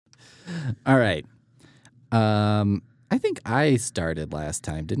All right. I think I started last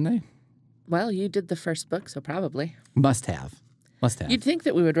time, didn't I? Well, you did the first book, so probably. Must have. You'd think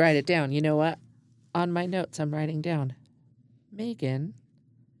that we would write it down. You know what? On my notes, I'm writing down. Meagan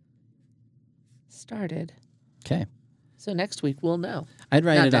started. Okay. So next week, we'll know. I'd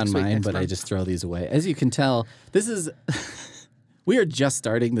write Not it on next week, mine, next but I month. just throw these away. As you can tell, this is... we are just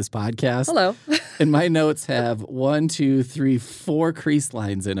starting this podcast. Hello. And my notes have 1, 2, 3, 4 crease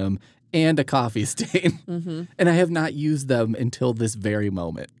lines in them and a coffee stain. Mm-hmm. And I have not used them until this very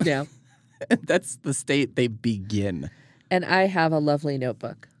moment. Yeah. And that's the state they begin. And I have a lovely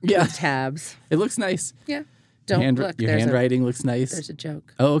notebook with tabs. It looks nice. Yeah. Don't look. Your There's handwriting looks nice. There's a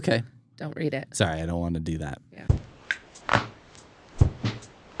joke. Oh, okay. Don't read it. Sorry, I don't want to do that. Yeah.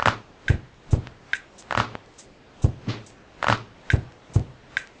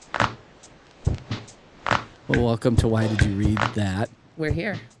 Well, welcome to Why Did You Read That? We're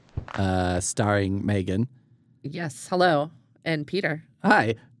here. Starring Meagan. Yes. Hello. And Peter.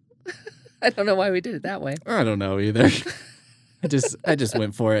 Hi. I don't know why we did it that way. I don't know either. I just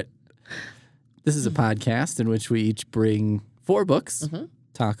went for it. This is a podcast in which we each bring 4 books,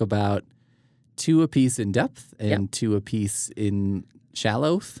 talk about 2 apiece in depth and 2 apiece in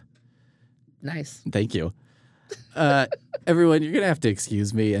shallow. Nice. Thank you. Everyone, you're going to have to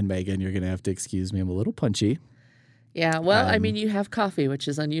excuse me, and Meagan, you're going to have to excuse me. I'm a little punchy. Yeah. Well, I mean, you have coffee, which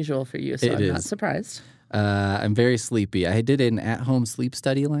is unusual for you, so I'm not surprised. I'm very sleepy. I did an at-home sleep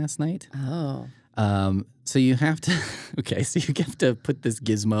study last night. Oh. So you have to, so you have to put this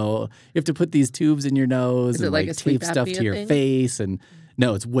gizmo, you have to put these tubes in your nose Is and it like like a sleep tape stuff to apnea your thing? face. And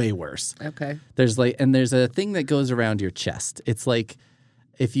no, it's way worse. Okay. There's a thing that goes around your chest. It's like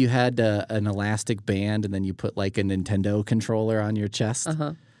if you had an elastic band and then you put like a Nintendo controller on your chest.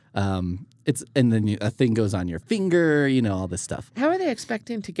 And then a thing goes on your finger, all this stuff. How are they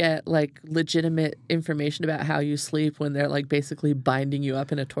expecting to get like legitimate information about how you sleep when they're like basically binding you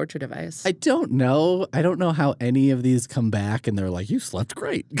up in a torture device? I don't know. I don't know how any of these come back and they're like, you slept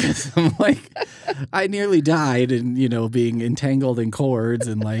great. Because I'm like, I nearly died and, being entangled in cords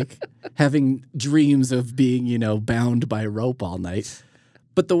and like having dreams of being, bound by rope all night.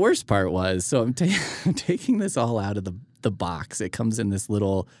 But the worst part was, so I'm taking this all out of the box. It comes in this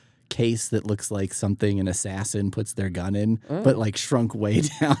little case that looks like something an assassin puts their gun in, but like shrunk way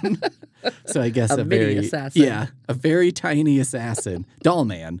down. So I guess a mini assassin. Yeah, a very tiny assassin. Doll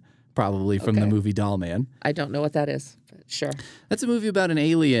Man, probably from the movie Doll Man. I don't know what that is, but sure. That's a movie about an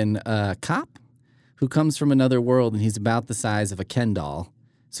alien cop who comes from another world, and he's about the size of a Ken doll.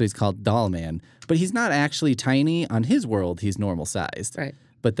 So he's called Doll Man. But he's not actually tiny. On his world, he's normal sized. Right.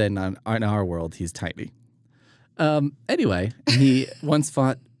 But then on our world, he's tiny. Anyway, he once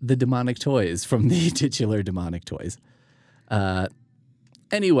fought the demonic toys from the titular demonic toys.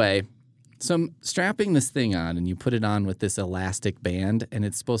 Anyway, so I'm strapping this thing on, and you put it on with this elastic band, and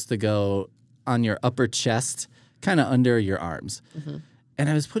it's supposed to go on your upper chest, kind of under your arms. And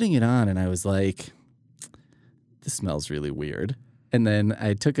I was putting it on, and I was like, this smells really weird. And then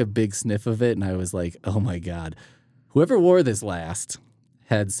I took a big sniff of it, and I was like, oh, my God. Whoever wore this last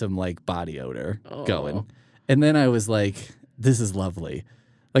had some, like, body odor going. And then I was like, this is lovely.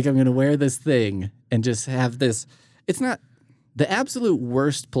 Like, I'm going to wear this thing and just have this. It's not the absolute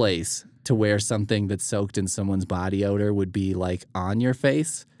worst place to wear something that's soaked in someone's body odor would be, like, on your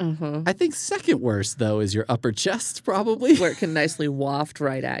face. I think second worst, though, is your upper chest, probably. Where it can nicely waft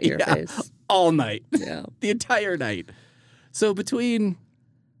right at your face. All night. Yeah. The entire night. So between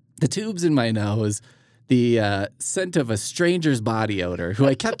the tubes in my nose, the scent of a stranger's body odor, who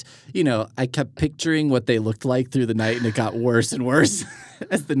I kept, I kept picturing what they looked like through the night, and it got worse and worse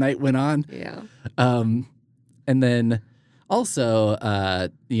as the night went on. Yeah. And then also,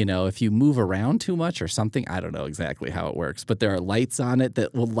 if you move around too much or something, I don't know exactly how it works, but there are lights on it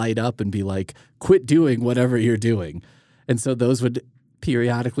that will light up and be like, quit doing whatever you're doing. And so those would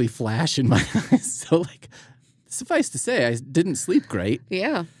periodically flash in my eyes. So, like, suffice to say, I didn't sleep great.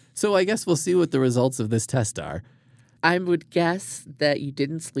 Yeah. So I guess we'll see what the results of this test are. I would guess that you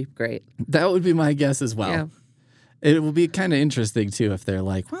didn't sleep great. That would be my guess as well. Yeah. It will be kind of interesting, too, if they're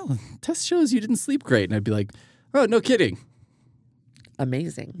like, well, test shows you didn't sleep great. And I'd be like, oh, no kidding.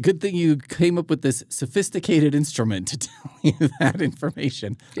 Amazing. Good thing you came up with this sophisticated instrument to tell you that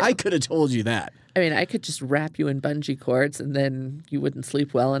information. Yeah. I could have told you that. I mean, I could just wrap you in bungee cords and then you wouldn't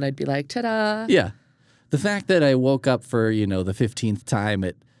sleep well and I'd be like, ta-da. Yeah. The fact that I woke up for, the 15th time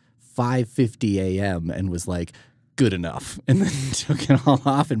at 5:50 a.m. and was like, good enough, and then took it all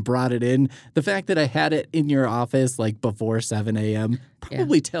off and brought it in. The fact that I had it in your office like before 7 a.m.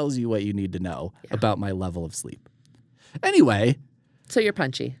 probably tells you what you need to know about my level of sleep. Anyway, So you're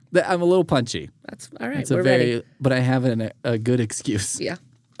punchy. I'm a little punchy. That's all right. It's We're ready. But I have a good excuse. Yeah.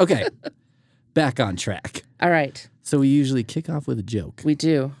 Okay. Back on track. All right. So we usually kick off with a joke. We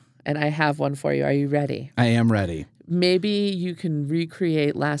do. And I have one for you. Are you ready? I am ready. Maybe you can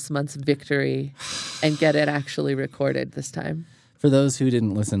recreate last month's victory and get it actually recorded this time. For those who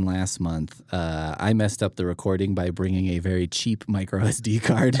didn't listen last month, I messed up the recording by bringing a very cheap micro SD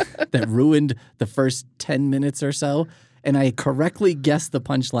card that ruined the first 10 minutes or so. And I correctly guessed the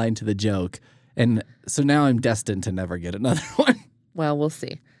punchline to the joke. And so now I'm destined to never get another one. Well, we'll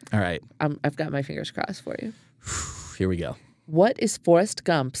see. All right. I've got my fingers crossed for you. Here we go. What is Forrest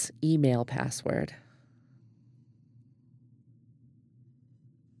Gump's email password?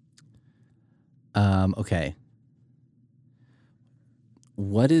 Okay.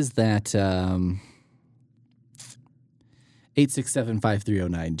 What is that?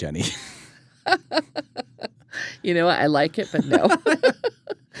 8675309, Jenny. You know what? I like it, but no.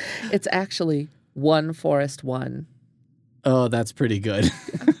 It's actually One Forrest One. Oh, that's pretty good.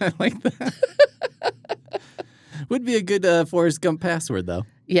 I like that. Would be a good Forrest Gump password, though.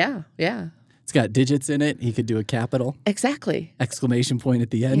 Yeah, yeah. It's got digits in it. He could do a capital. Exactly. Exclamation point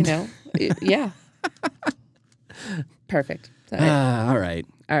at the end. You know, yeah. Perfect. All right. All right.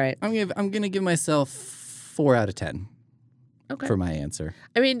 All right. I'm gonna give myself 4 out of 10 for my answer.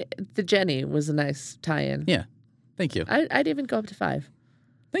 I mean, the Jenny was a nice tie-in. Yeah. Thank you. I'd even go up to 5.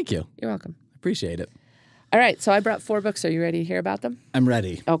 Thank you. You're welcome. Appreciate it. All right. So I brought 4 books. Are you ready to hear about them? I'm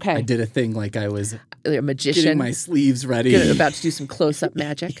ready. Okay. I did a thing like I was A magician. getting my sleeves ready. About to do some close-up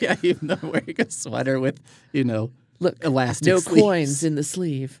magic. Yeah, even though I'm wearing a sweater with, Look, elastic no sleeves. coins in the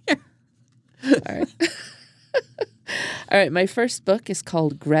sleeve. All right. All right. My first book is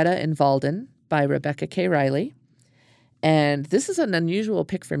called Greta and Valden by Rebecca K. Riley. And this is an unusual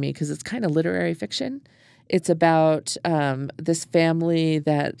pick for me because it's kind of literary fiction. It's about this family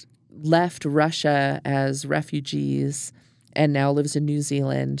that left Russia as refugees and now lives in New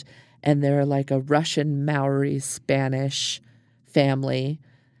Zealand. And they're like a Russian, Maori, Spanish family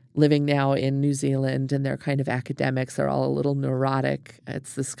living now in New Zealand. And they're kind of academics. They're all a little neurotic.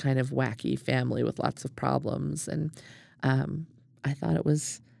 It's this kind of wacky family with lots of problems. And I thought it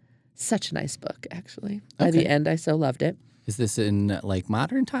was such a nice book, actually. By the end, I so loved it. Is this in like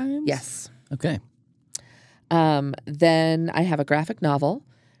modern times? Yes. Okay. Then I have a graphic novel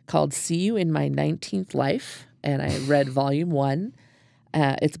called See You in My 19th Life, and I read volume 1.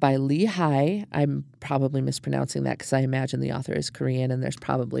 It's by Lee Hai. I'm probably mispronouncing that because I imagine the author is Korean, and there's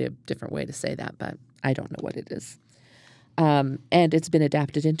probably a different way to say that, but I don't know what it is. And it's been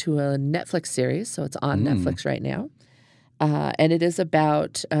adapted into a Netflix series, so it's on Netflix right now. And it is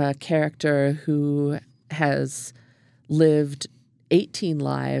about a character who has lived 18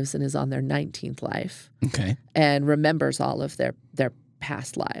 lives and is on their 19th life. Okay. And remembers all of their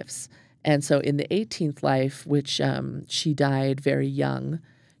past lives. And so in the 18th life, which she died very young,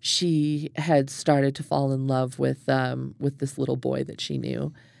 she had started to fall in love with this little boy that she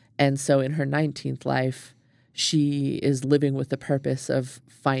knew. And so in her 19th life, she is living with the purpose of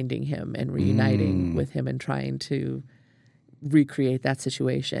finding him and reuniting with him and trying to recreate that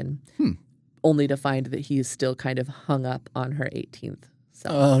situation, only to find that he is still kind of hung up on her 18th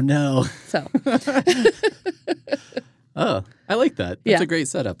self. Oh, no. So, Oh, I like that. That's a great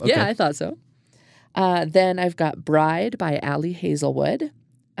setup. Okay. Yeah, I thought so. Then I've got Bride by Allie Hazelwood,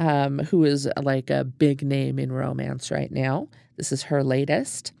 who is like a big name in romance right now. This is her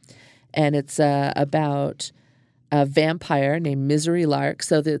latest. And it's about a vampire named Misery Lark.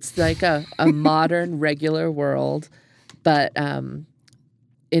 So it's like a modern, regular world. But in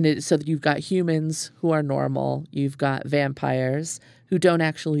it, so that you've got humans who are normal. You've got vampires who don't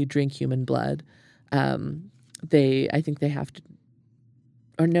actually drink human blood. I think they have to,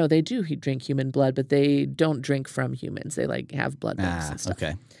 or no, they do drink human blood, but they don't drink from humans. They like have blood banks and stuff.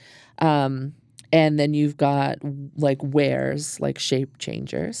 Okay. And then you've got like wares, like shape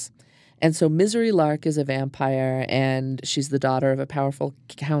changers. And so Misery Lark is a vampire, and she's the daughter of a powerful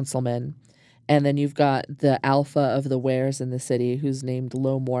councilman. And then you've got the alpha of the wares in the city, who's named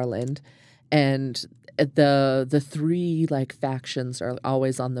Lo Moreland. And the three like factions are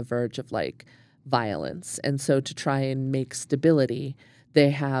always on the verge of like violence. And so to try and make stability,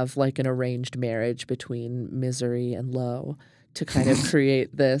 they have like an arranged marriage between Misery and Lo to kind of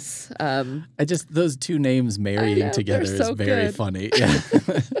create this. Those two names marrying together is very funny. Yeah.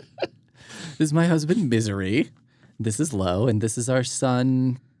 This is my husband, Misery. This is Lo, and this is our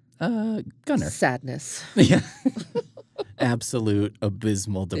son, Gunner. Sadness. Yeah. Absolute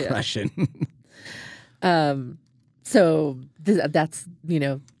abysmal depression. So that's,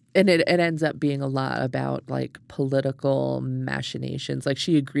 And it ends up being a lot about like political machinations. Like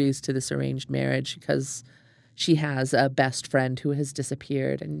she agrees to this arranged marriage because she has a best friend who has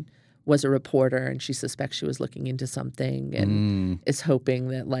disappeared and was a reporter, and she suspects she was looking into something and is hoping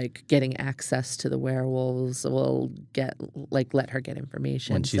that like getting access to the werewolves will let her get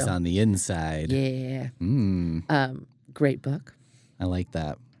information when she's on the inside. Yeah. Great book. I like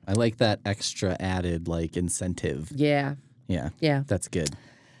that. I like that extra added like incentive. Yeah. Yeah. That's good.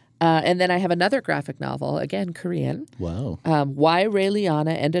 And then I have another graphic novel, again Korean. Whoa. Why Ray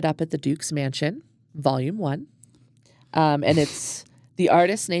Liana Ended Up at the Duke's Mansion, Volume 1. And it's the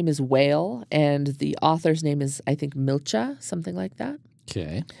artist's name is Whale, and the author's name is, I think, Milcha, something like that.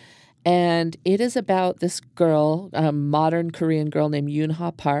 Okay. And it is about this girl, a modern Korean girl named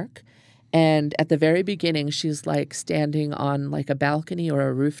Yoon-ha Park. And at the very beginning, she's like standing on like a balcony or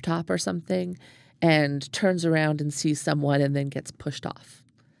a rooftop or something and turns around and sees someone and then gets pushed off.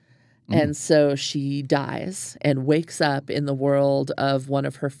 And so she dies and wakes up in the world of one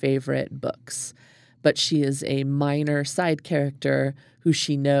of her favorite books. But she is a minor side character who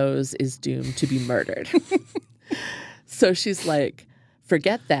she knows is doomed to be murdered. So she's like,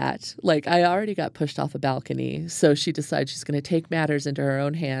 forget that. Like, I already got pushed off a balcony. So she decides she's going to take matters into her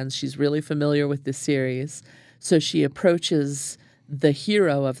own hands. She's really familiar with this series. So she approaches the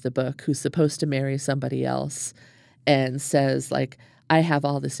hero of the book, who's supposed to marry somebody else, and says, like, I have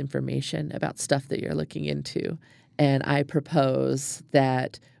all this information about stuff that you're looking into, and I propose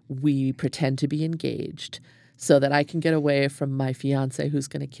that we pretend to be engaged so that I can get away from my fiance who's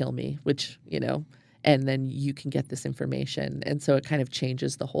going to kill me, which, and then you can get this information. And so it kind of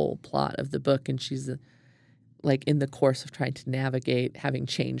changes the whole plot of the book, and she's like in the course of trying to navigate having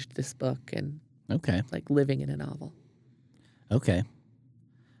changed this book and like living in a novel. Okay.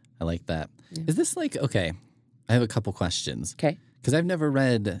 I like that. Yeah. Is this like, I have a couple questions. Okay. Because I've never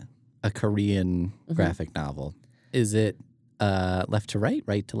read a Korean graphic novel. Is it left to right,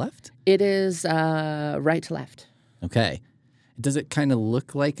 right to left? It is right to left. Okay. Does it kind of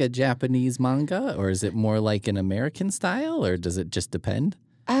look like a Japanese manga, or is it more like an American style, or does it just depend?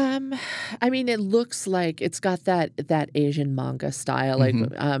 I mean, it looks like it's got that Asian manga style. Like,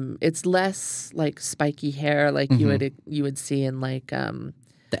 it's less like spiky hair, like you would see in like the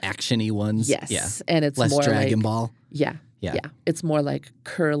action-y ones. Yes, yeah. And it's less more Dragon like, Ball. Yeah. It's more like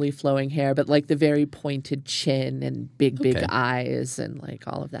curly, flowing hair, but like the very pointed chin and big eyes and like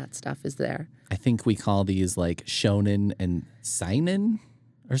all of that stuff is there. I think we call these like shonen and seinen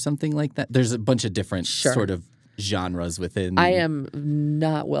or something like that. There's a bunch of different sort of genres within. I am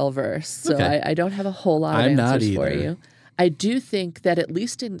not well versed, so I don't have a whole lot of answers for you. I do think that at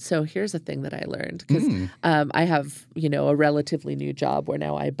least so here's a thing that I learned, because I have, a relatively new job where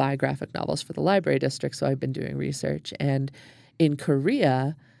now I buy graphic novels for the library district, so I've been doing research. And in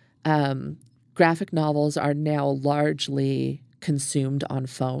Korea, graphic novels are now largely consumed on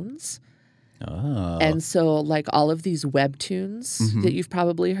phones. Oh. And so like all of these webtoons that you've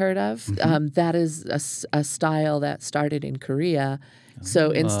probably heard of, that is a style that started in Korea.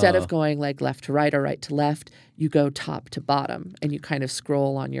 So instead of going like left to right or right to left, you go top to bottom and you kind of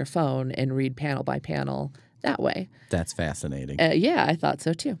scroll on your phone and read panel by panel that way. That's fascinating. Yeah, I thought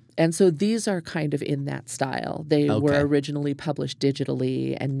so too. And so these are kind of in that style. They were originally published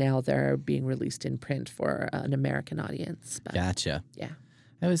digitally, and now they're being released in print for an American audience. But, gotcha. Yeah.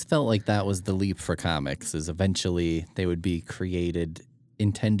 I always felt like that was the leap for comics, is eventually they would be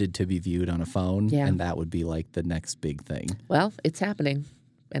intended to be viewed on a phone, and that would be like the next big thing. Well, it's happening,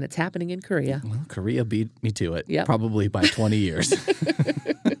 and it's happening in Korea. Well, Korea beat me to it, yep. Probably by 20 years.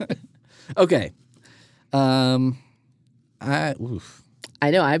 Okay. I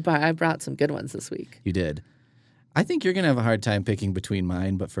know, I brought some good ones this week. You did. I think you're going to have a hard time picking between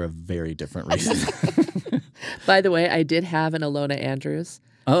mine, but for a very different reason. By the way, I did have an Alona Andrews.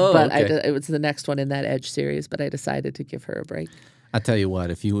 Oh, but okay. It was the next one in that Edge series, but I decided to give her a break. I'll tell you what,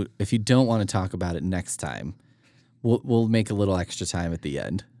 if you don't want to talk about it next time, we'll make a little extra time at the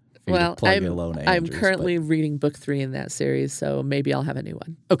end. For you to plug Alona Andrews, I'm currently reading book 3 in that series, so maybe I'll have a new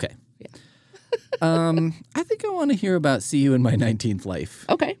one. Okay. Yeah. I think I want to hear about See You in My 19th Life.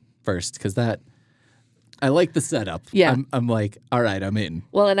 Okay. First, because I like the setup. Yeah. I'm like, all right, I'm in.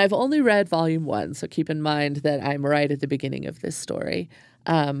 Well, and I've only read volume 1, so keep in mind that I'm right at the beginning of this story.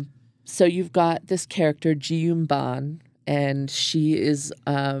 So you've got this character, Ji-yoon Ban, and she is,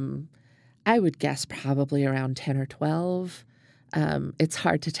 I would guess, probably around 10 or 12. It's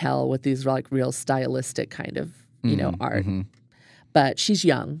hard to tell with these like real stylistic kind of, art. But she's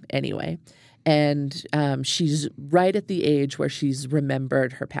young anyway. And she's right at the age where she's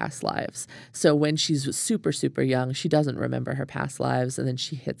remembered her past lives. So when she's super, super young, she doesn't remember her past lives. And then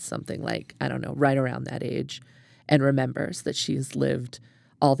she hits something like, I don't know, right around that age and remembers that she's lived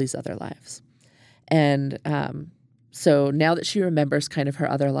all these other lives. And so now that she remembers kind of her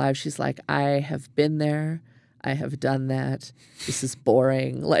other lives, she's like, I have been there. I have done that. This is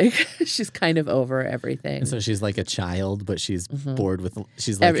boring. Like, she's kind of over everything. And so she's like a child, but she's bored with,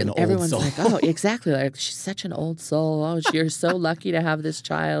 she's like an old everyone's soul. like, oh, exactly. Like, she's such an old soul. Oh, you're so lucky to have this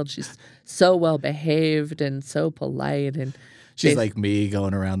child. She's so well behaved and so polite. And she's like me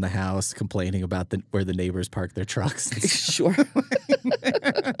going around the house complaining about where the neighbors park their trucks. Sure.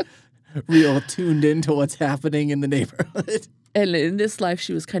 Real tuned into what's happening in the neighborhood. And in this life,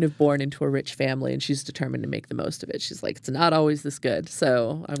 she was kind of born into a rich family, and she's determined to make the most of it. She's like, it's not always this good,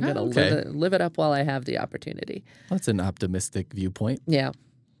 so I'm going to live it up while I have the opportunity. That's an optimistic viewpoint. Yeah.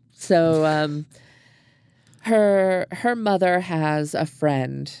 So her mother has a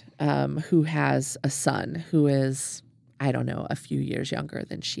friend who has a son who is, I don't know, a few years younger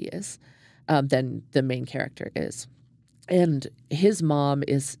than she is, than the main character is. And his mom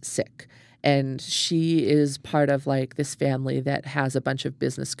is sick. And she is part of like this family that has a bunch of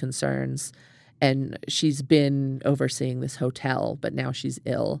business concerns. And she's been overseeing this hotel, but now she's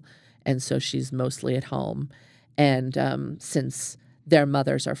ill. And so she's mostly at home. And since their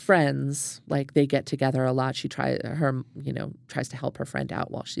mothers are friends, like they get together a lot. She tries to help her friend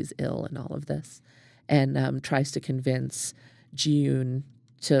out while she's ill and all of this. And tries to convince Ji-yoon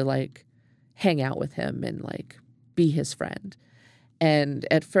to like hang out with him and like be his friend. And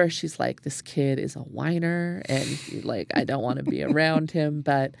at first she's like, this kid is a whiner and like, I don't want to be around him.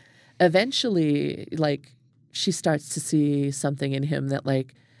 But eventually, like, she starts to see something in him that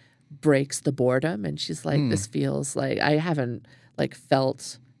like breaks the boredom. And she's like, this feels like I haven't like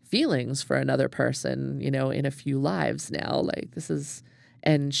felt feelings for another person, in a few lives now. Like this is,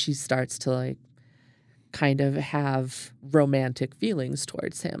 and she starts to like kind of have romantic feelings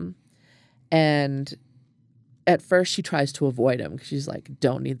towards him. And at first, she tries to avoid him because she's like,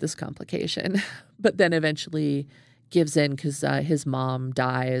 don't need this complication. But then eventually gives in because his mom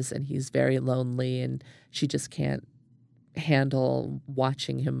dies and he's very lonely and she just can't handle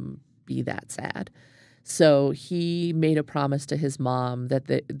watching him be that sad. So he made a promise to his mom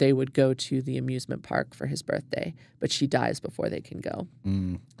that they would go to the amusement park for his birthday, but she dies before they can go.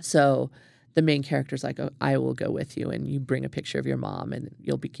 So the main character's like, oh, I will go with you and you bring a picture of your mom and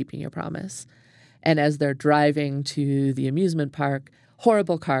you'll be keeping your promise. And as they're driving to the amusement park,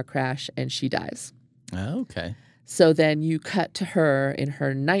 horrible car crash, and she dies. Oh, okay. So then you cut to her in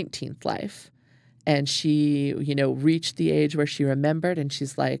her 19th life. And she, reached the age where she remembered. And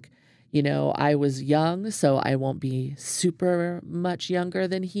she's like, I was young, so I won't be super much younger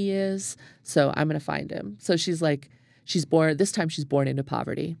than he is. So I'm going to find him. So she's like, this time she's born into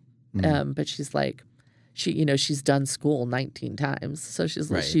poverty. But she's like, she's done school 19 times. So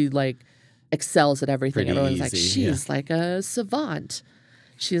she excels at everything. Pretty Everyone's like, easy, she's like a savant.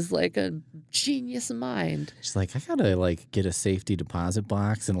 She's like a genius mind. She's like, I gotta like get a safety deposit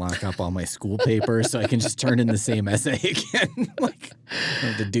box and lock up all my school papers so I can just turn in the same essay again. Like, I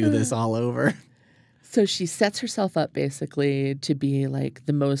have to do this all over. So she sets herself up basically to be like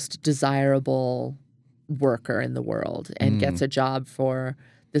the most desirable worker in the world and gets a job for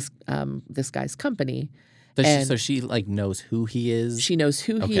this guy's company. So she like knows who he is? She knows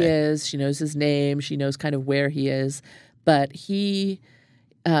who he is. She knows his name. She knows kind of where he is. But he,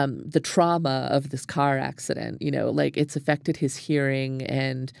 the trauma of this car accident, like it's affected his hearing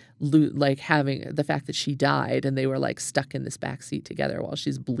and like having the fact that she died and they were like stuck in this back seat together while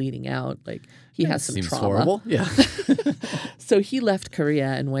she's bleeding out. Like he has some seems trauma. Horrible. Yeah. So he left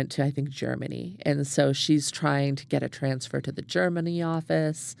Korea and went to, I think, Germany. And so she's trying to get a transfer to the Germany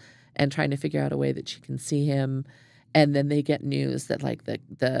office and trying to figure out a way that she can see him. And then they get news that like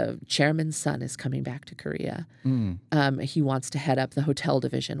the chairman's son is coming back to Korea. He wants to head up the hotel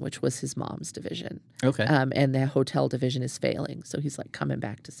division, which was his mom's division. Okay. And the hotel division is failing. So he's like coming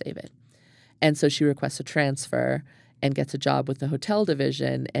back to save it. And so she requests a transfer and gets a job with the hotel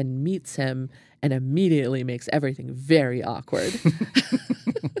division and meets him and immediately makes everything very awkward.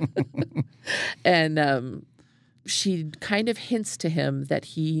 And she kind of hints to him that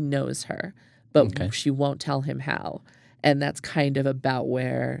he knows her, but she won't tell him how. And that's kind of about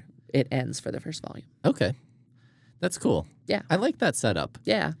where it ends for the first volume. Okay. That's cool. Yeah. I like that setup.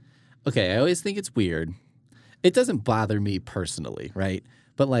 Yeah. Okay, I always think it's weird. It doesn't bother me personally, right?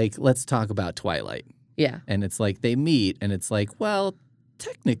 But like, let's talk about Twilight. Yeah. And it's like they meet and it's like, well,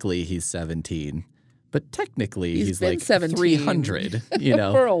 technically he's 17, but technically he's been like 17 300, you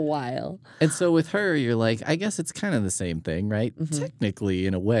know. for a while. And so with her, you're like, I guess it's kind of the same thing, right? Technically,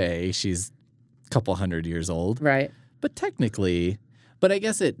 in a way, she's a couple hundred years old. Right. But technically, but I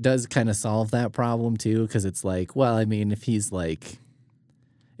guess it does kind of solve that problem too, because it's like, well, I mean, if he's like,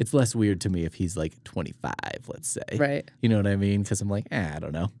 it's less weird to me if he's like 25, let's say. Right. You know what I mean? Because I'm like, I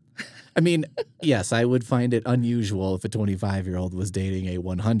don't know. I mean, yes, I would find it unusual if a 25-year-old was dating a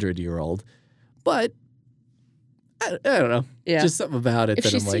 100-year-old, but I don't know. Yeah. Just something about it If that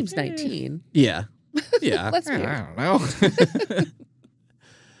she I'm like, seems 19. yeah. Yeah. Let's be I don't know.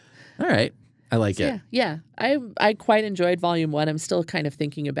 All right. I like it. Yeah. I quite enjoyed volume 1. I'm still kind of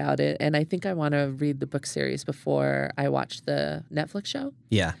thinking about it, and I think I want to read the book series before I watch the Netflix show.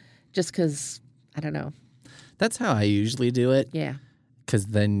 Yeah. Just because, I don't know. That's how I usually do it. Yeah. Because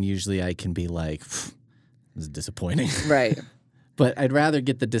then usually I can be like, this is disappointing. Right. But I'd rather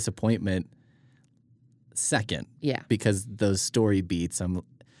get the disappointment second. Yeah. Because those story beats,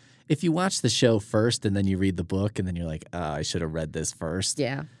 if you watch the show first and then you read the book and then you're like, oh, I should have read this first.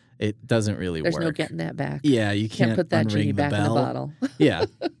 Yeah. It doesn't really There's work. no getting that back. Yeah, you can't put that genie unring back in the bell. bottle. Yeah.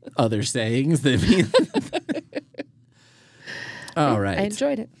 Other sayings that mean. All right. I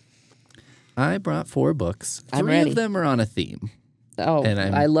enjoyed it. I brought 4 books. I'm 3 ready. of them are on a theme. Oh, And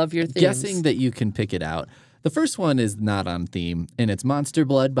I'm I love your themes. Guessing that you can pick it out. The first one is not on theme, and it's Monster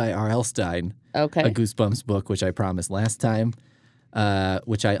Blood by R.L. Stein. Okay. A Goosebumps book, which I promised last time,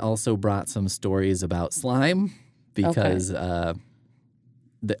 which I also brought some stories about slime because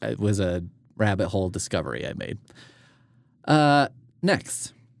it was a rabbit hole discovery I made.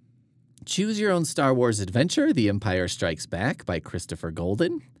 Next, Choose Your Own Star Wars Adventure, The Empire Strikes Back by Christopher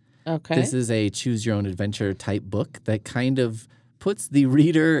Golden. Okay. This is a choose your own adventure type book that kind of puts the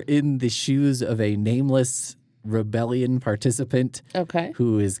reader in the shoes of a nameless rebellion participant Okay.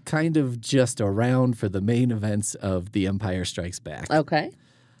 who is kind of just around for the main events of The Empire Strikes Back. Okay.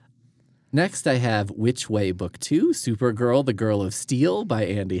 Next, I have Which Way Book 2, Supergirl, The Girl of Steel by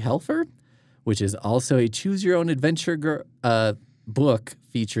Andy Helfer, which is also a choose your own adventure book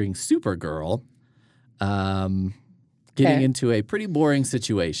featuring Supergirl getting into a pretty boring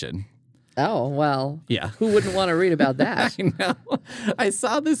situation. Oh, well. Yeah. Who wouldn't want to read about that? I know. I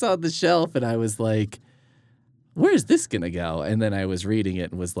saw this on the shelf and I was like, where's this going to go? And then I was reading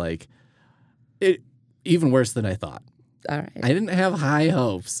it and was like, even worse than I thought. All right. I didn't have high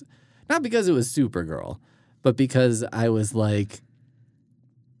hopes. Not because it was Supergirl, but because I was like,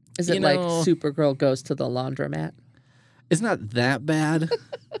 Is it like Supergirl goes to the laundromat? it's not that bad,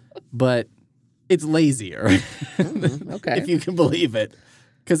 but it's lazier. Okay. If you can believe it.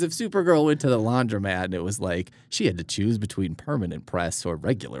 Because if Supergirl went to the laundromat and it was like she had to choose between permanent press or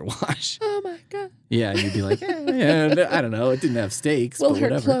regular wash. Oh, my God. Yeah, you'd be like, yeah, I don't know. It didn't have stakes, Will but her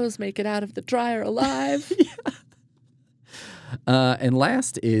whatever. clothes make it out of the dryer alive? And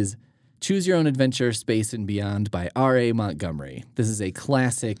last is Choose Your Own Adventure, Space and Beyond by R.A. Montgomery. This is a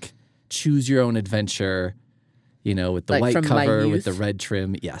classic choose your own adventure, with the Like white from My cover, Youth? with the red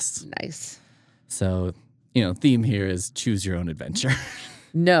trim. Yes. Nice. So, theme here is choose your own adventure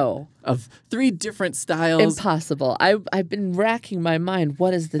No. of 3 different styles. Impossible. I've been racking my mind.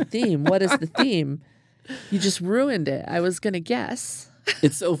 What is the theme? What is the theme? You just ruined it. I was going to guess.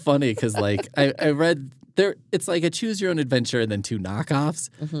 It's so funny because, I read there. It's like a choose your own adventure and then 2 knockoffs,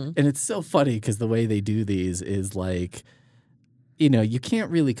 and it's so funny because the way they do these is like, you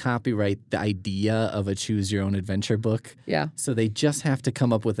can't really copyright the idea of a choose your own adventure book. Yeah. So they just have to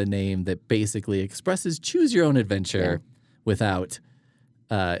come up with a name that basically expresses choose your own adventure without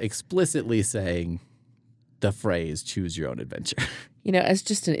explicitly saying the phrase choose your own adventure. As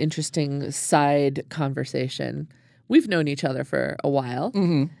just an interesting side conversation, we've known each other for a while.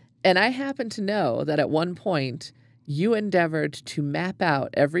 Mm-hmm. And I happen to know that at one point you endeavored to map out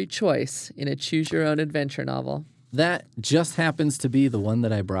every choice in a choose your own adventure novel. That just happens to be the one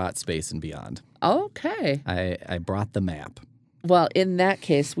that I brought, Space and Beyond. Okay. I brought the map. Well, in that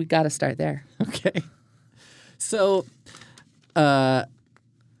case, we got to start there. Okay. So, I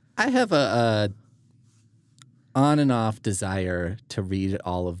have a on and off desire to read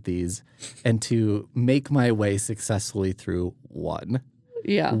all of these and to make my way successfully through one.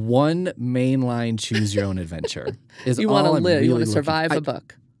 Yeah. One mainline choose your own adventure is You all want to I'm live. really You want to looking- survive a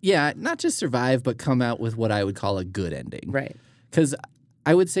book. Yeah, not just survive, but come out with what I would call a good ending. Right. Because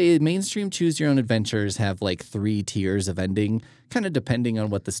I would say mainstream choose your own adventures have like 3 tiers of ending, kind of depending on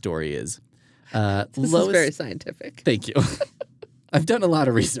what the story is. This is very scientific. Thank you. I've done a lot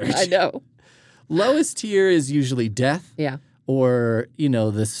of research. I know. Lowest tier is usually death. Yeah. Or,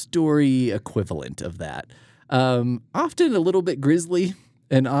 the story equivalent of that. Often a little bit grisly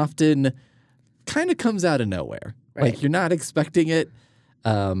and often kind of comes out of nowhere. Right. Like you're not expecting it.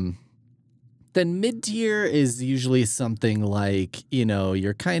 Then mid-tier is usually something like,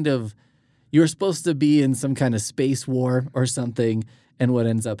 you're supposed to be in some kind of space war or something. And what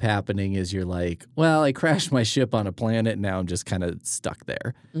ends up happening is you're like, well, I crashed my ship on a planet. And now I'm just kind of stuck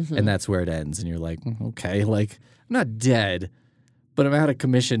there. Mm-hmm. And that's where it ends. And you're like, okay, like I'm not dead, but I'm out of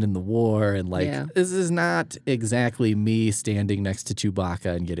commission in the war. And like, this is not exactly me standing next to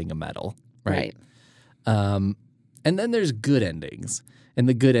Chewbacca and getting a medal. Right. And then there's good endings. And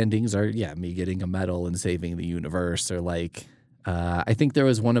the good endings are, me getting a medal and saving the universe. Or like, I think there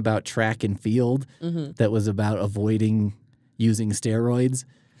was one about track and field that was about avoiding using steroids,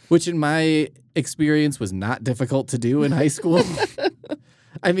 which in my experience was not difficult to do in high school.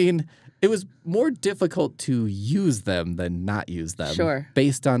 I mean, it was more difficult to use them than not use them. Sure.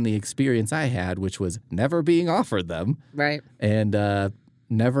 Based on the experience I had, which was never being offered them. Right. And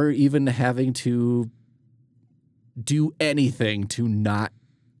never even having to do anything to not,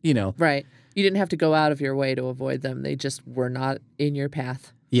 Right. You didn't have to go out of your way to avoid them. They just were not in your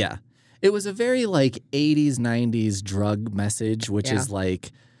path. Yeah. It was a very like 80s, 90s drug message, which is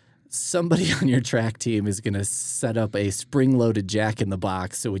like somebody on your track team is going to set up a spring-loaded Jack in the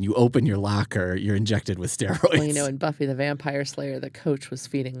Box. So when you open your locker, you're injected with steroids. Well, in Buffy the Vampire Slayer, the coach was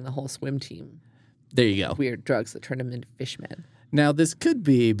feeding the whole swim team there you go. weird drugs that turned them into fishmen. Now, this could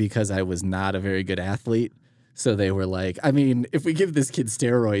be because I was not a very good athlete. So they were like, I mean, if we give this kid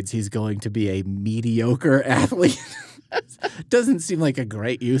steroids, he's going to be a mediocre athlete. Doesn't seem like a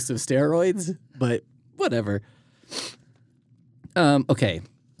great use of steroids, but whatever. Okay,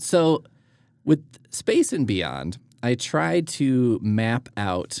 so with Space and Beyond, I tried to map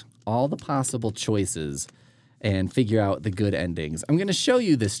out all the possible choices and figure out the good endings. I'm going to show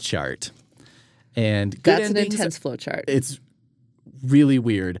you this chart. And good That's endings, an intense flow chart. It's really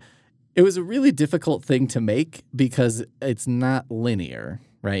weird. It was a really difficult thing to make because it's not linear,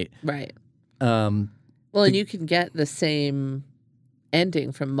 right? Right. Well, and you can get the same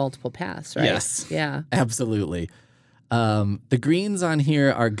ending from multiple paths, right? Yes. Yeah. Absolutely. The greens on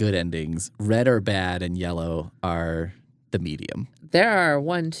here are good endings. Red are bad, and yellow are the medium. There are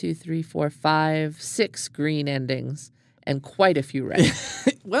 1, 2, 3, 4, 5, 6 green endings and quite a few red.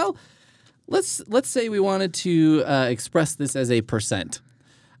 Well, let's say we wanted to express this as a percent.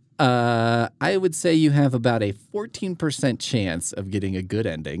 I would say you have about a 14% chance of getting a good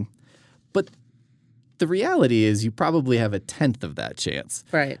ending, but the reality is you probably have a 1/10 of that chance.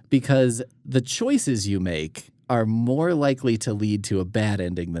 Right. Because the choices you make are more likely to lead to a bad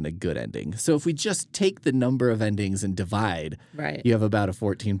ending than a good ending. So if we just take the number of endings and divide, you have about a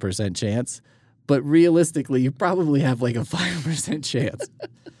 14% chance. But realistically, you probably have like a 5% chance.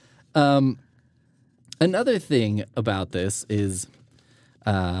 Another thing about this is,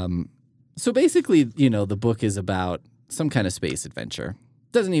 so basically, the book is about some kind of space adventure.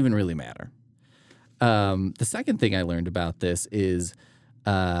 Doesn't even really matter. The second thing I learned about this is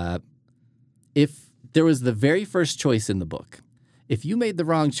if there was the very first choice in the book, if you made the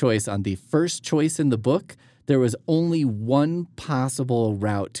wrong choice on the first choice in the book, there was only one possible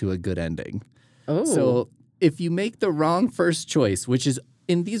route to a good ending. Oh. So if you make the wrong first choice, which is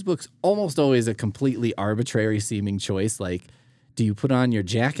in these books almost always a completely arbitrary seeming choice, like, do you put on your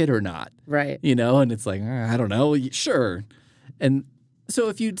jacket or not? Right. And it's like, I don't know, sure. And so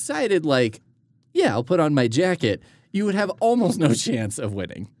if you decided like, yeah, I'll put on my jacket, you would have almost no chance of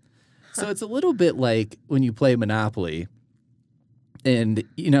winning. So it's a little bit like when you play Monopoly and,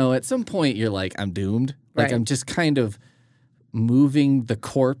 at some point you're like, I'm doomed. Like I'm just kind of moving the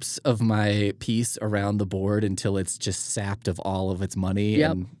corpse of my piece around the board until it's just sapped of all of its money.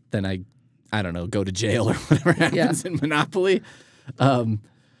 Yep. And then I don't know, go to jail or whatever happens in Monopoly. So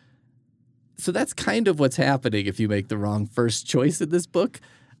that's kind of what's happening if you make the wrong first choice in this book.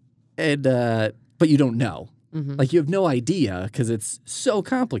 And but you don't know. Mm-hmm. Like you have no idea because it's so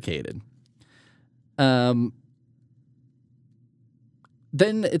complicated. Then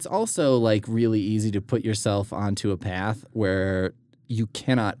it's also like really easy to put yourself onto a path where you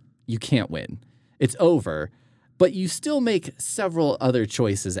can't win. It's over, but you still make several other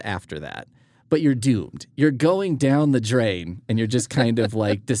choices after that. But you're doomed. You're going down the drain and you're just kind of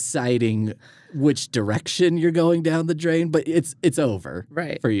like deciding which direction you're going down the drain, but it's over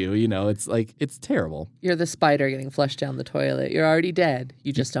for you. It's like, it's terrible. You're the spider getting flushed down the toilet. You're already dead.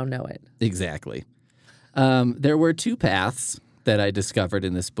 You just don't know it. Exactly. There were 2 paths that I discovered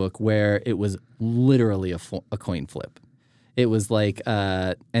in this book where it was literally a coin flip. It was like,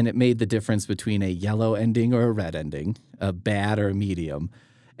 and it made the difference between a yellow ending or a red ending, a bad or a medium.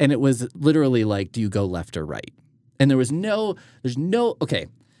 And it was literally like, do you go left or right? And there's no, okay,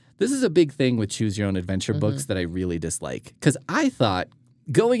 This is a big thing with choose your own adventure books that I really dislike. Because I thought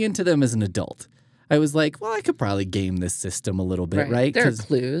going into them as an adult, I was like, well, I could probably game this system a little bit, right? There are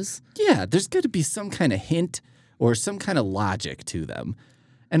clues. Yeah, there's got to be some kind of hint or some kind of logic to them.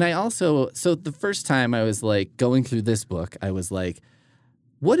 And I also, so the first time I was like going through this book, I was like,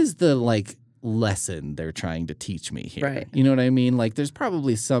 what is the like lesson they're trying to teach me here? Right. You know what I mean? Like there's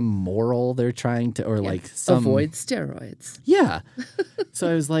probably some moral they're trying to, or like some. Avoid steroids. Yeah. So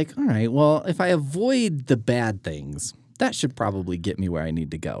I was like, all right, well, if I avoid the bad things, that should probably get me where I need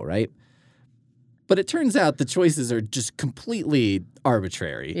to go, right? But it turns out the choices are just completely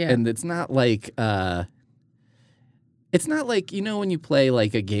arbitrary. Yeah. And it's not like, you know, when you play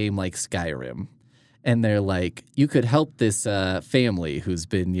like a game like Skyrim and they're like, you could help this family who's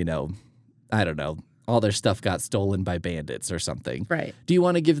been, you know, I don't know, all their stuff got stolen by bandits or something. Right. Do you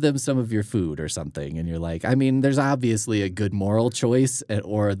want to give them some of your food or something? And you're like, I mean, there's obviously a good moral choice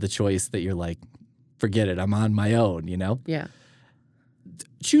or the choice that you're like, forget it, I'm on my own, you know? Yeah.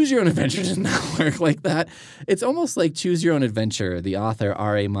 Choose Your Own Adventure does not work like that. It's almost like Choose Your Own Adventure. The author,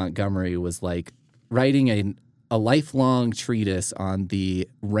 R.A. Montgomery, was like writing a lifelong treatise on the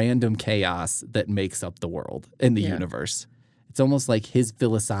random chaos that makes up the world and the universe. It's almost like his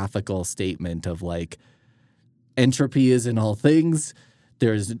philosophical statement of like entropy is in all things.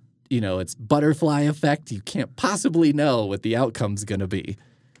 There's, you know, it's butterfly effect. You can't possibly know what the outcome's going to be.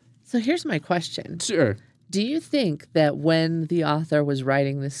 So here's my question. Sure. Do you think that when the author was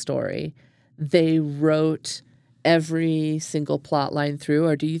writing this story, they wrote every single plot line through,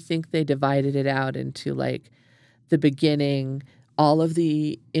 or do you think they divided it out into like the beginning, all of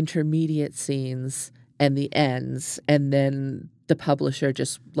the intermediate scenes, and the ends, and then the publisher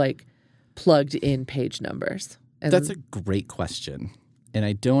just like plugged in page numbers? And that's a great question, and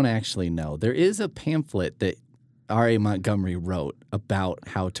I don't actually know. There is a pamphlet that R.A. Montgomery wrote about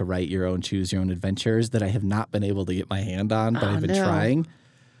how to write your own Choose Your Own Adventures that I have not been able to get my hand on, but I've been trying.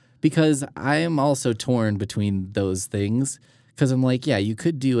 Because I am also torn between those things. Because I'm like, yeah, you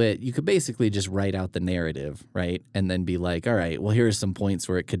could do it. You could basically just write out the narrative, right? And then be like, all right, well, here are some points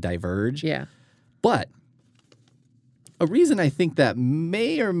where it could diverge. Yeah. But a reason I think that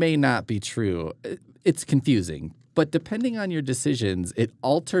may or may not be true, it's confusing. But depending on your decisions, it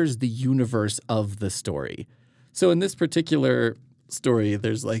alters the universe of the story. So in this particular story,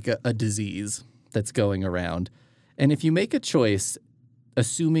 there's like a disease that's going around. And if you make a choice,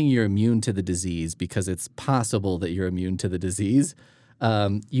 assuming you're immune to the disease because it's possible that you're immune to the disease,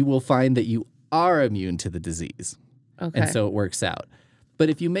 you will find that you are immune to the disease. Okay. And so it works out. But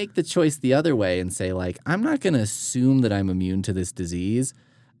if you make the choice the other way and say, like, I'm not going to assume that I'm immune to this disease,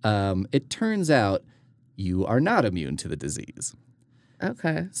 it turns out you are not immune to the disease.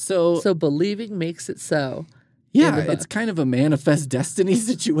 Okay. So believing makes it so. Yeah, it's kind of a manifest destiny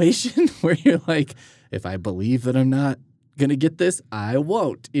situation where you're like, if I believe that I'm not going to get this, I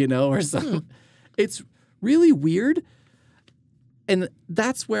won't, you know, or something. It's really weird. And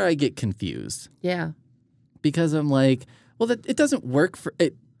that's where I get confused. Yeah. Because I'm like, well, it doesn't work for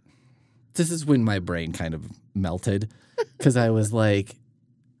it. This is when my brain kind of melted because I was like,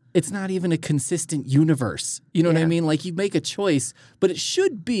 it's not even a consistent universe. You know what I mean? Like you make a choice, but it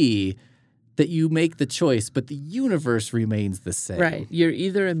should be that you make the choice, but the universe remains the same. Right. You're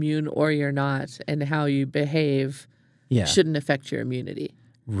either immune or you're not, and how you behave shouldn't affect your immunity.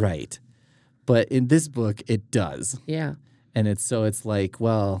 Right. But in this book, it does. Yeah. And it's like,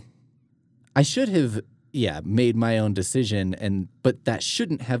 well, I should have, made my own decision, but that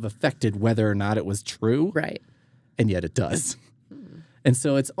shouldn't have affected whether or not it was true. Right. And yet it does. And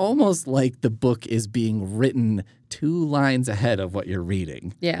so it's almost like the book is being written 2 lines ahead of what you're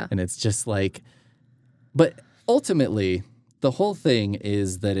reading. Yeah. And it's just like, but ultimately, the whole thing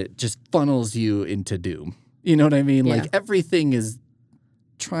is that it just funnels you into doom. You know what I mean? Yeah. Like everything is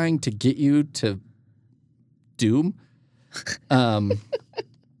trying to get you to doom.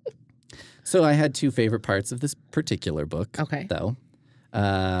 So I had 2 favorite parts of this particular book. Okay. Though.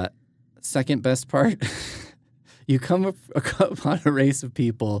 Second best part. You come upon a race of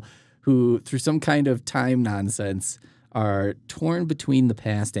people who, through some kind of time nonsense, are torn between the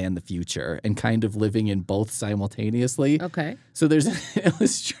past and the future and kind of living in both simultaneously. Okay. So there's an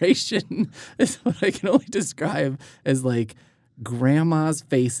illustration, is what I can only describe as like grandma's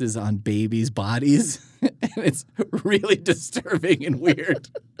faces on babies' bodies. And it's really disturbing and weird.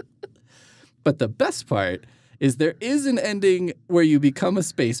 But the best part is there is an ending where you become a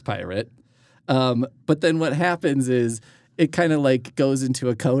space pirate. But then what happens is it kind of like goes into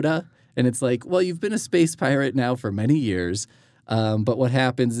a coda, and it's like, well, you've been a space pirate now for many years. But what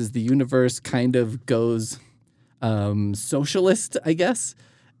happens is the universe kind of goes socialist, I guess.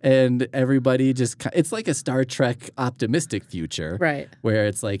 And everybody just, it's like a Star Trek optimistic future. Right. Where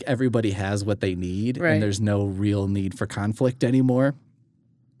it's like everybody has what they need Right. and there's no real need for conflict anymore.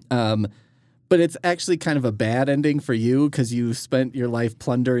 But it's actually kind of a bad ending for you because you spent your life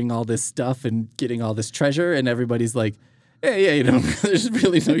plundering all this stuff and getting all this treasure. And everybody's like, hey, yeah, there's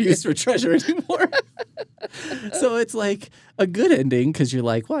really no use for treasure anymore. So it's like a good ending because you're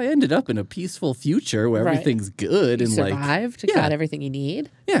like, well, I ended up in a peaceful future where everything's good. You and survived, got everything you need.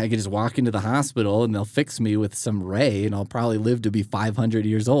 Yeah, I could just walk into the hospital and they'll fix me with some ray and I'll probably live to be 500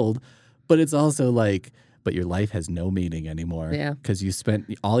 years old. But it's also like, but your life has no meaning anymore. Yeah. Because you spent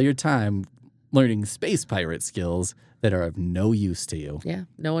all your time learning space pirate skills that are of no use to you. Yeah,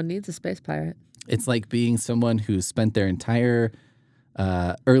 no one needs a space pirate. It's like being someone who spent their entire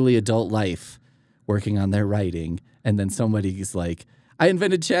early adult life working on their writing, and then somebody's like, I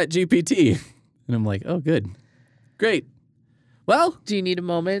invented ChatGPT. And I'm like, oh, good. Great. Well. Do you need a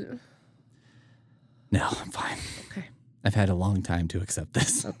moment? No, I'm fine. Okay. I've had a long time to accept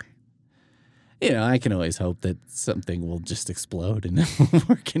this. Okay. I can always hope that something will just explode and it won't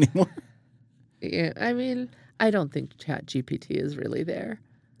work anymore. Yeah, I mean, I don't think ChatGPT is really there.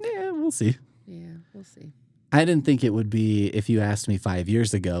 Yeah, we'll see. Yeah, we'll see. I didn't think it would be, if you asked me 5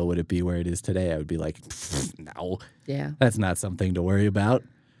 years ago, would it be where it is today? I would be like, no. Yeah. That's not something to worry about.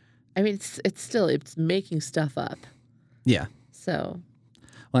 I mean, it's still making stuff up. Yeah. So.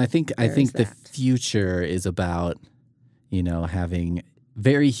 Well, I think the future is about, having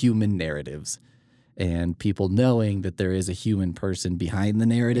very human narratives and people knowing that there is a human person behind the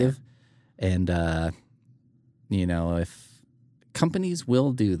narrative. Yeah. And, if companies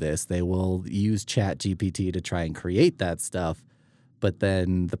will do this, they will use ChatGPT to try and create that stuff. But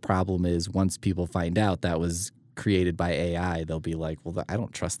then the problem is once people find out that was created by AI, they'll be like, well, I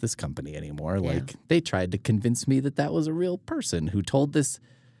don't trust this company anymore. Yeah. Like they tried to convince me that was a real person who told this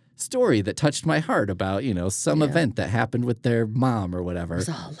story that touched my heart about, some event that happened with their mom or whatever. It was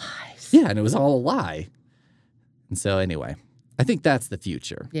all lies. Yeah, and it was all a lie. And so anyway, I think that's the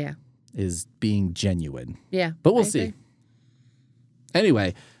future. Yeah. Is being genuine. Yeah. But we'll see.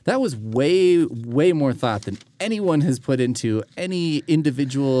 Anyway, that was way, way more thought than anyone has put into any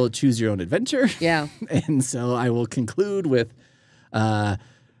individual choose your own adventure. Yeah. And so I will conclude with, I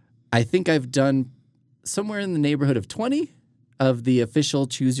think I've done somewhere in the neighborhood of 20 of the official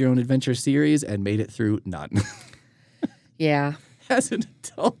choose your own adventure series and made it through none. Yeah. As an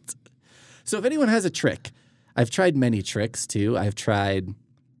adult. So if anyone has a trick, I've tried many tricks too. I've tried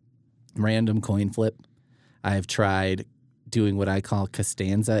random coin flip. I've tried doing what I call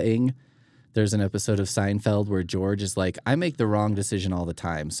Costanza-ing. There's an episode of Seinfeld where George is like, I make the wrong decision all the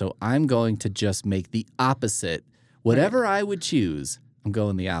time, so I'm going to just make the opposite. Whatever I would choose, I'm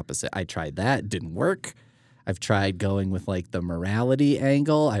going the opposite. I tried that. It didn't work. I've tried going with like the morality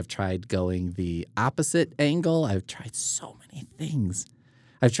angle. I've tried going the opposite angle. I've tried so many things.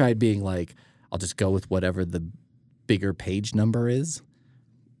 I've tried being like, I'll just go with whatever the bigger page number is.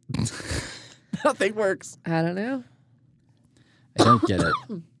 Nothing works. I don't know. I don't get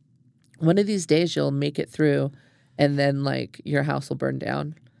it. One of these days you'll make it through and then like your house will burn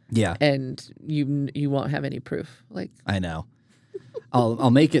down. Yeah. And you won't have any proof. Like I know.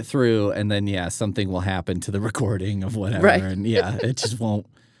 I'll make it through and then something will happen to the recording of whatever. Right. And it just won't.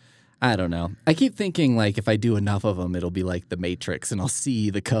 I don't know. I keep thinking like if I do enough of them, it'll be like the Matrix and I'll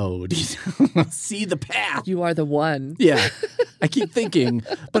see the code. I'll see the path. You are the one. Yeah. I keep thinking,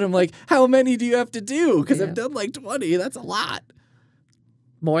 but I'm like, how many do you have to do? Because I've done like 20. That's a lot.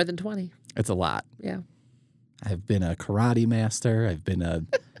 More than 20. It's a lot. Yeah. I've been a karate master. I've been a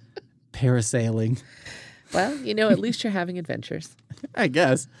parasailing. Well, at least you're having adventures. I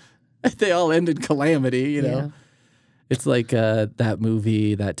guess. They all end in calamity, Yeah. It's like that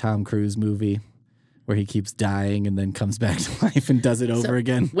movie, that Tom Cruise movie, where he keeps dying and then comes back to life and does it over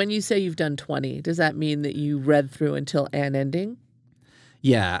again. When you say you've done 20, does that mean that you read through until an ending?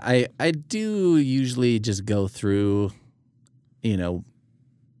 Yeah, I do usually just go through,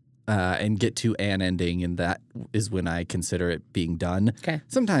 and get to an ending, and that is when I consider it being done. Okay.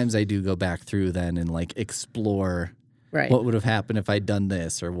 Sometimes I do go back through then and like explore what would have happened if I'd done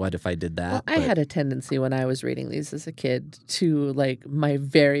this or what if I did that. Well, I had a tendency when I was reading these as a kid to like my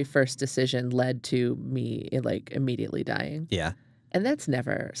very first decision led to me like immediately dying. Yeah. And that's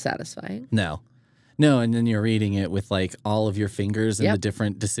never satisfying. No, and then you're reading it with like all of your fingers and the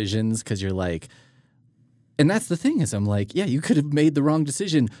different decisions because you're like, and that's the thing is I'm like, yeah, you could have made the wrong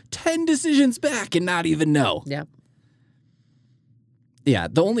decision 10 decisions back and not even know. Yeah. Yeah,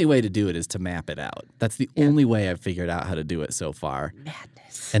 the only way to do it is to map it out. That's the only way I've figured out how to do it so far.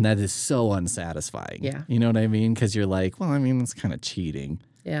 Madness. And that is so unsatisfying. Yeah. You know what I mean? Because you're like, well, I mean, it's kind of cheating.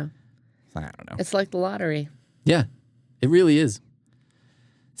 Yeah. I don't know. It's like the lottery. Yeah, it really is.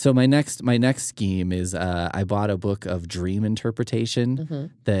 So my next scheme is I bought a book of dream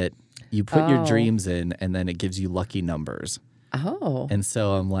interpretation that you put your dreams in, and then it gives you lucky numbers. Oh. And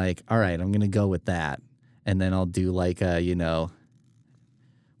so I'm like, all right, I'm going to go with that. And then I'll do like a,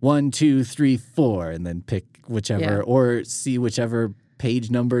 1, 2, 3, 4, and then pick whichever, or see whichever page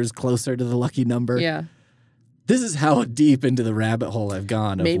number is closer to the lucky number. Yeah. This is how deep into the rabbit hole I've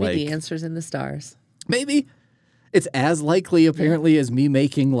gone. Maybe the answer's in the stars. Maybe. It's as likely, apparently, as me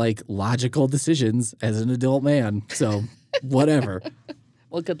making, like, logical decisions as an adult man. So, whatever.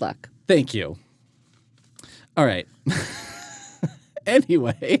 Well, good luck. Thank you. All right.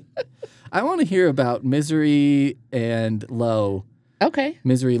 Anyway, I want to hear about Misery and Low. Okay.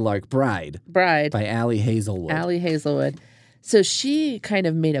 Misery Lark Bride. By Allie Hazelwood. Allie Hazelwood. So she kind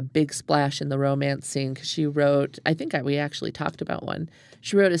of made a big splash in the romance scene because she wrote, I think we actually talked about one.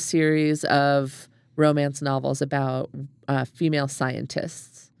 She wrote a series of romance novels about female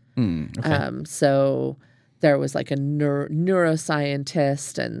scientists. Okay. So there was like a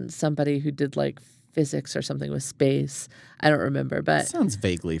neuroscientist and somebody who did like physics or something with space. I don't remember, but sounds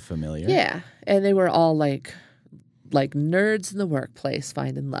vaguely familiar. Yeah, and they were all like nerds in the workplace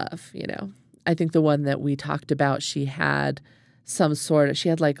finding love. I think the one that we talked about, she had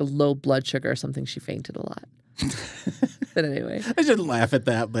like a low blood sugar or something. She fainted a lot. But anyway, I shouldn't laugh at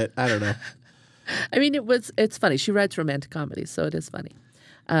that, but I don't know. I mean, it's funny. She writes romantic comedies, so it is funny.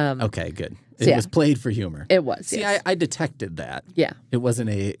 Okay, good. It was played for humor. It was. See, yes. I detected that. Yeah. It wasn't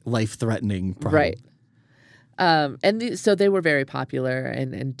a life-threatening problem. Right. So they were very popular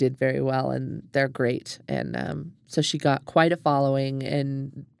and did very well, and they're great. And so she got quite a following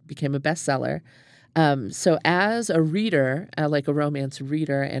and became a bestseller. So as a reader, like a romance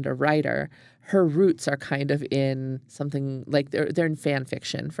reader and a writer, her roots are kind of in something like they're in fan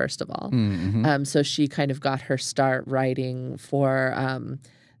fiction, first of all. Mm-hmm. So she kind of got her start writing for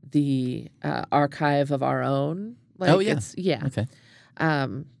the Archive of Our Own. Yeah. Okay.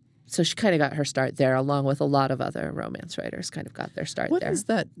 So she kind of got her start there, along with a lot of other romance writers kind of got their start there. What is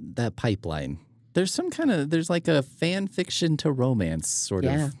that pipeline? There's there's like a fan fiction to romance sort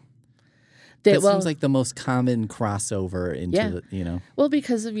of. That seems like the most common crossover into Well,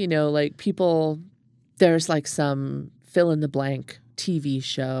 because of, like people, there's like some fill in the blank TV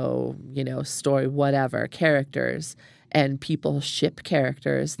show, story, whatever, characters, and people ship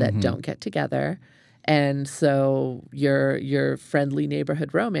characters that don't get together. And so your friendly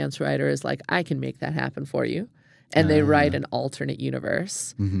neighborhood romance writer is like, I can make that happen for you. And they write an alternate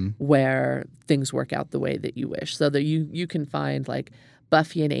universe where things work out the way that you wish. So that you can find like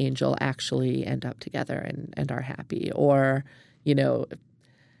Buffy and Angel actually end up together and are happy. Or,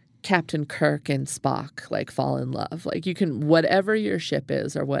 Captain Kirk and Spock like fall in love. Like you can, whatever your ship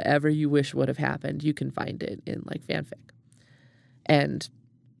is or whatever you wish would have happened, you can find it in like fanfic. And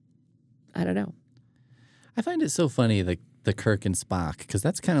I don't know. I find it so funny, the Kirk and Spock, because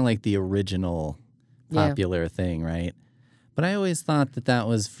that's kind of like the original popular thing, right? But I always thought that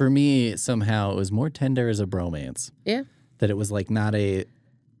was, for me, somehow it was more tender as a bromance. Yeah. That it was like not a,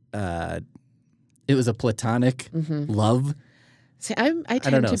 it was a platonic love. See, I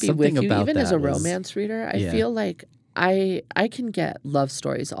tend to be with you, even as a romance reader. I feel like I can get love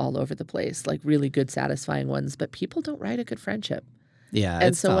stories all over the place, like really good, satisfying ones, but people don't write a good friendship. Yeah,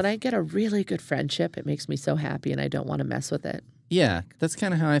 and so when I get a really good friendship, it makes me so happy, and I don't want to mess with it. Yeah, that's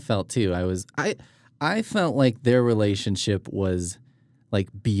kind of how I felt too. I felt like their relationship was like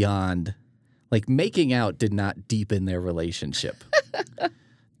beyond, like making out did not deepen their relationship.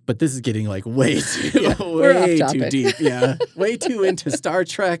 But this is getting like way too deep. Yeah, way too into Star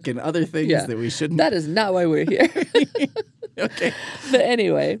Trek and other things that we shouldn't. That is not why we're here. Okay. But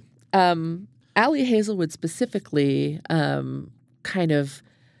anyway, Allie Hazelwood specifically kind of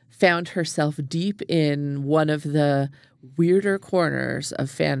found herself deep in one of the weirder corners of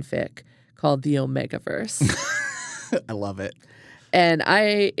fanfic called the Omegaverse. I love it. And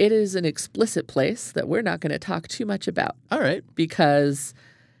it is an explicit place that we're not going to talk too much about. All right. Because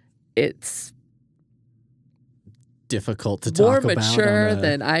it's difficult to talk about. More mature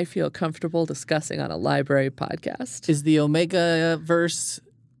than I feel comfortable discussing on a library podcast. Is the Omegaverse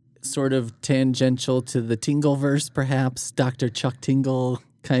sort of tangential to the Tingleverse, perhaps? Dr. Chuck Tingle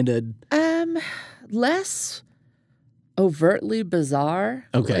kind of? Less overtly bizarre.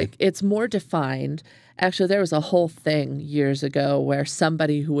 Okay. Like, it's more defined. Actually, there was a whole thing years ago where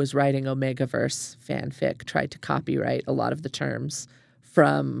somebody who was writing Omegaverse fanfic tried to copyright a lot of the terms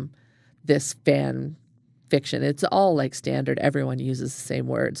from this fan fiction. It's all like standard. Everyone uses the same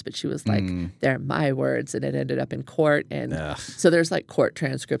words, but she was like, they're my words. And it ended up in court. And so there's like court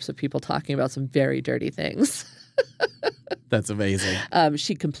transcripts of people talking about some very dirty things. That's amazing.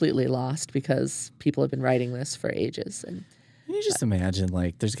 She completely lost because people have been writing this for ages. And can you just imagine,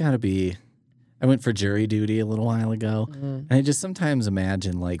 like, there's got to be, I went for jury duty a little while ago, and I just sometimes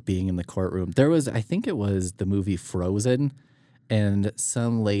imagine, like, being in the courtroom. There was, I think it was the movie Frozen, and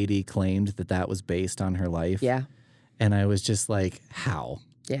some lady claimed that that was based on her life. Yeah. And I was just like, how?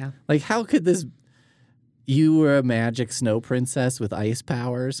 Yeah. Like, how could this, you were a magic snow princess with ice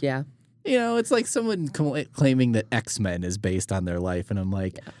powers? Yeah. You know, it's like someone claiming that X-Men is based on their life, and I'm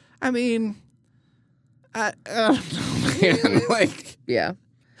like, I mean, I don't know, man. Like, yeah.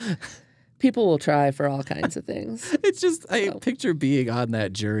 People will try for all kinds of things. It's just, I picture being on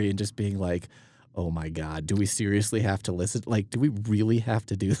that jury and just being like, oh my God, do we seriously have to listen? Like, do we really have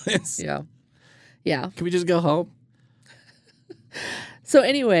to do this? Yeah. Yeah. Can we just go home? So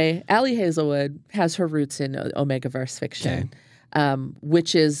anyway, Allie Hazelwood has her roots in Omegaverse fiction.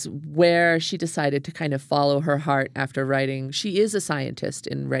 Which is where she decided to kind of follow her heart after writing. She is a scientist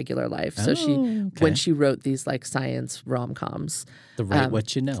in regular life. So when she wrote these like science rom-coms. The Write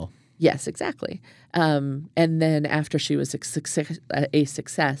What You Know. Yes, exactly. And then after she was a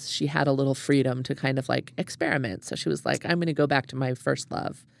success, she had a little freedom to kind of like experiment. So she was like, I'm going to go back to my first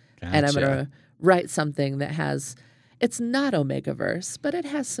love. Gotcha. And I'm going to write something that has, it's not Omegaverse, but it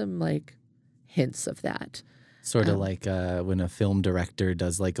has some like hints of that. Sort of like when a film director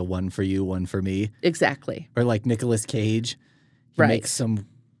does like a one for you, one for me. Exactly. Or like Nicolas Cage. He makes some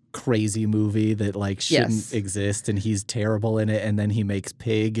crazy movie that like shouldn't exist and he's terrible in it. And then he makes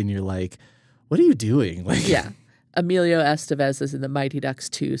Pig and you're like, what are you doing? Like, yeah. Emilio Estevez is in the Mighty Ducks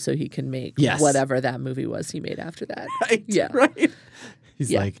 2 so he can make whatever that movie was he made after that. Right. Yeah. Right.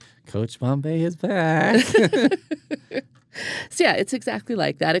 He's like, Coach Bombay is back. So yeah, it's exactly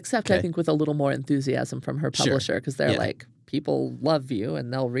like that, except I think with a little more enthusiasm from her publisher because they're like, people love you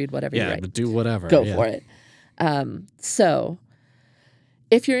and they'll read whatever you write. Yeah, do whatever. Go for it. So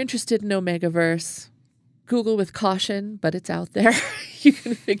if you're interested in Omegaverse, Google with caution, but it's out there. You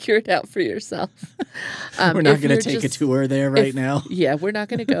can figure it out for yourself. We're not going to take a tour there right now. Yeah, we're not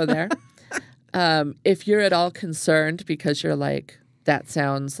going to go there. If you're at all concerned because you're like, that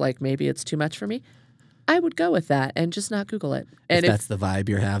sounds like maybe it's too much for me, I would go with that and just not Google it. And if that's the vibe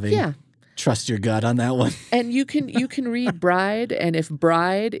you're having, trust your gut on that one. And you can read Bride, and if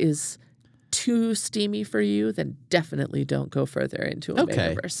Bride is too steamy for you, then definitely don't go further into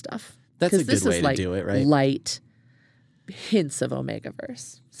Omegaverse stuff. That's a good way to do it, right? Light hints of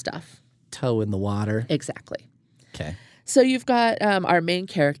Omegaverse stuff. Toe in the water. Exactly. Okay. So you've got our main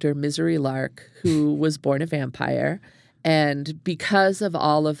character, Misery Lark, who was born a vampire. And because of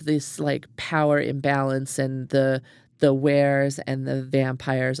all of this like power imbalance and the wares and the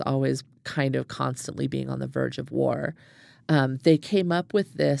vampires always kind of constantly being on the verge of war, they came up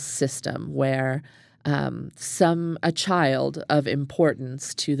with this system where a child of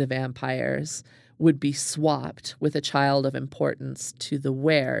importance to the vampires would be swapped with a child of importance to the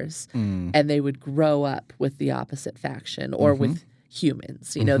wares, and they would grow up with the opposite faction or with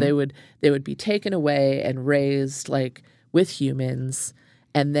humans. You know, they would be taken away and raised like with humans,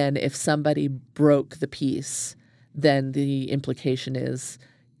 and then if somebody broke the peace, then the implication is,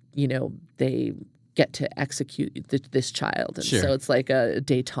 you know, they get to execute this child. And so it's like a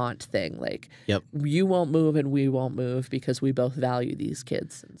détente thing. Like, you won't move and we won't move because we both value these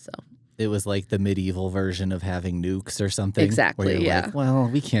kids. And so it was like the medieval version of having nukes or something. Exactly, where you're like, well,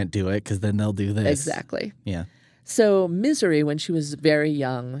 we can't do it because then they'll do this. Exactly. Yeah. So Misery, when she was very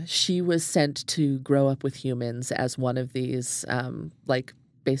young, she was sent to grow up with humans as one of these, like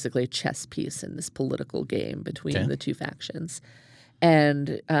basically a chess piece in this political game between the two factions.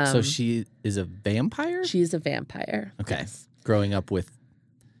 And so she is a vampire? She's a vampire. Okay. Yes. Growing up with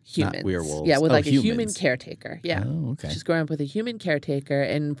humans. Not werewolves. Yeah, with like humans. a human caretaker. Yeah. Oh, okay. She's growing up with a human caretaker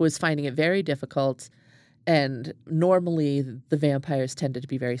and was finding it very difficult. And normally the vampires tended to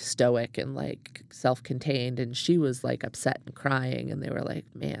be very stoic and like self-contained. And she was like upset and crying. And they were like,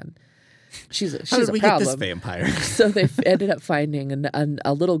 man, she's a problem. How did we get this vampire? So they ended up finding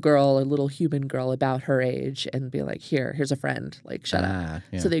a little girl, a little human girl about her age and be like, here's a friend. Like, shut up.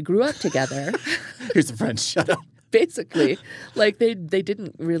 Yeah. So they grew up together. Here's a friend. Shut up. Basically. Like they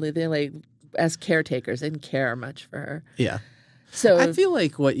didn't really, they like, as caretakers, they didn't care much for her. Yeah. So I feel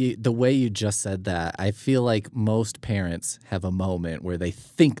like the way you just said that, I feel like most parents have a moment where they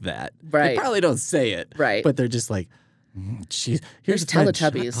think that. Right. They probably don't say it. Right. But they're just like, here's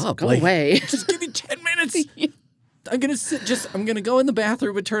Teletubbies. Shut up. Go like, away. Just give me 10 minutes. I'm gonna go in the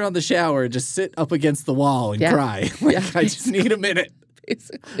bathroom and turn on the shower and just sit up against the wall and cry. Like, I just need a minute.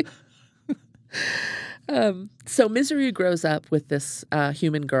 Basically. So Misery grows up with this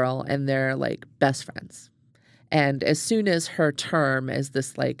human girl, and they're like best friends. And as soon as her term as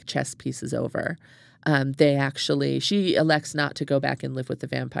this like chess piece is over, she elects not to go back and live with the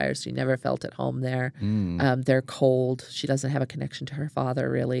vampires. She never felt at home there. They're cold. She doesn't have a connection to her father,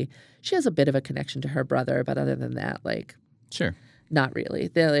 really. She has a bit of a connection to her brother, but other than that, like, sure, not really.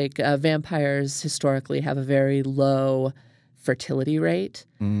 They're like vampires historically have a very low fertility rate.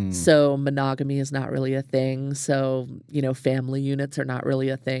 So monogamy is not really a thing. So, family units are not really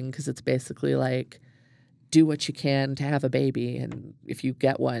a thing because it's basically like, do what you can to have a baby, and if you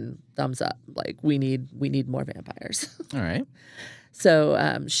get one, thumbs up. Like, we need more vampires. All right.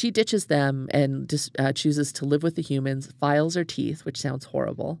 So she ditches them and just chooses to live with the humans, files her teeth, which sounds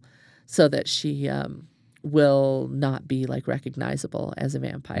horrible, so that she will not be like recognizable as a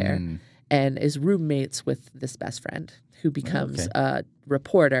vampire, and is roommates with this best friend who becomes a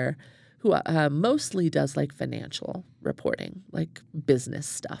reporter who mostly does like financial reporting, like business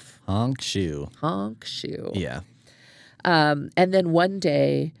stuff. Honk shoe. Yeah. And then one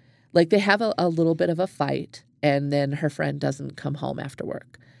day, like, they have a little bit of a fight, and then her friend doesn't come home after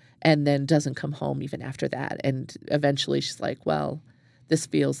work, and then doesn't come home even after that. And eventually she's like, well, this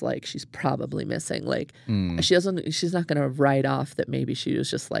feels like she's probably missing. Like, she's not going to write off that maybe she was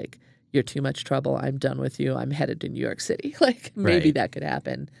just like, you're too much trouble. I'm done with you. I'm headed to New York City. Like, maybe that could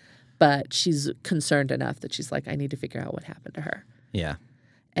happen. But she's concerned enough that she's like, I need to figure out what happened to her. Yeah.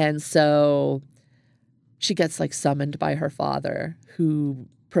 And so she gets like summoned by her father, who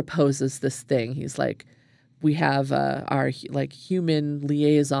proposes this thing. He's like, we have our like human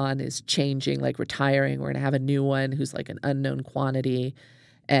liaison is changing, like retiring. We're going to have a new one who's like an unknown quantity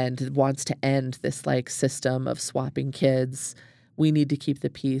and wants to end this like system of swapping kids. We need to keep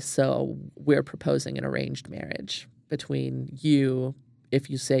the peace. So we're proposing an arranged marriage between you, if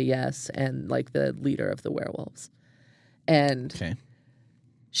you say yes, and like the leader of the werewolves. And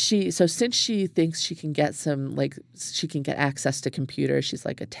since she thinks she can get access to computers, she's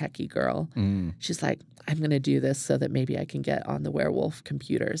like a techie girl. She's like, I'm going to do this so that maybe I can get on the werewolf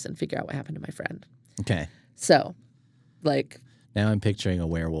computers and figure out what happened to my friend. Okay. So, like, now I'm picturing a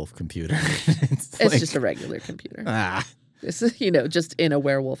werewolf computer. it's like, just a regular computer. This is, just in a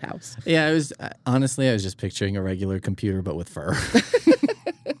werewolf house. Yeah, I was just picturing a regular computer, but with fur.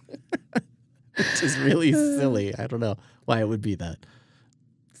 Which is really silly. I don't know why it would be that.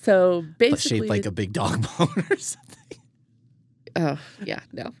 So basically, shaped like a big dog bone or something. Oh, yeah,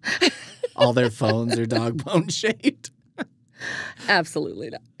 no. All their phones are dog bone shaped. Absolutely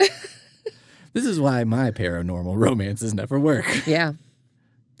not. This is why my paranormal romances never work. Yeah.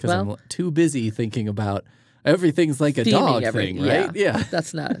 Because I'm too busy thinking about everything's like a dog thing, right? Yeah.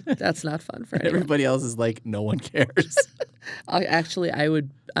 That's not fun for anyone. Everybody else is like, no one cares. Actually, I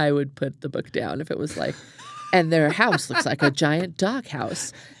would put the book down if it was like, and their house looks like a giant dog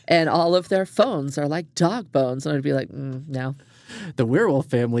house, and all of their phones are like dog bones. And I'd be like, no. The werewolf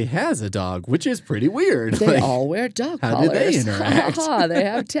family has a dog, which is pretty weird. They all wear dog collars. How do they interact? They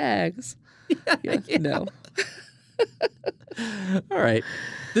have tags. Yeah. No. All right.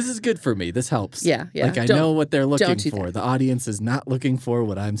 This is good for me. This helps. Yeah. Like, I know what they're looking for. The audience is not looking for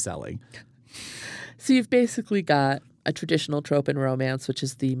what I'm selling. So you've basically got a traditional trope in romance, which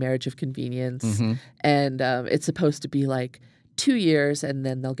is the marriage of convenience. And it's supposed to be like 2 years and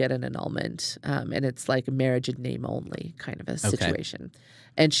then they'll get an annulment. And it's like a marriage in name only kind of a situation.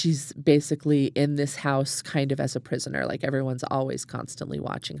 And she's basically in this house kind of as a prisoner. Like, everyone's always constantly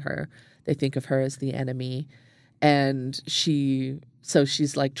watching her. They think of her as the enemy. And she's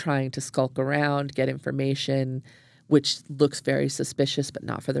like trying to skulk around, get information, which looks very suspicious, but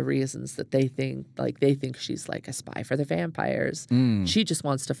not for the reasons that they think. Like, they think she's like a spy for the vampires. She just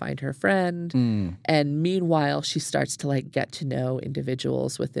wants to find her friend. And meanwhile, she starts to like get to know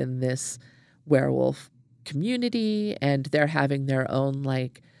individuals within this werewolf community, and they're having their own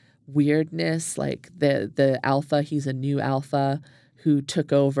like weirdness. Like the alpha, he's a new alpha who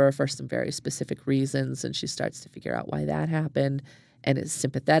took over for some very specific reasons, and she starts to figure out why that happened and is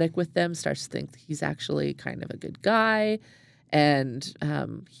sympathetic with them, starts to think he's actually kind of a good guy. And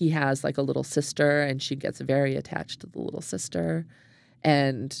he has like a little sister, and she gets very attached to the little sister.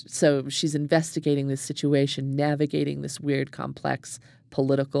 And so she's investigating this situation, navigating this weird, complex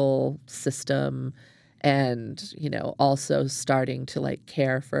political system, and, also starting to like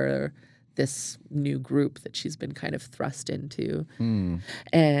care for this new group that she's been kind of thrust into.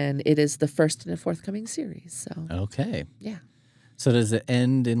 And it is the first in a forthcoming series. So okay. Yeah. So does it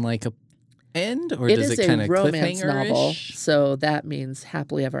end in like end, or It does is it kind a of romance novel, cliffhanger-ish? so that means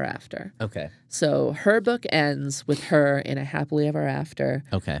happily ever after. Okay. So her book ends with her in a happily ever after.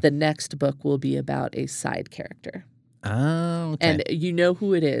 Okay. The next book will be about a side character. Oh, okay. And you know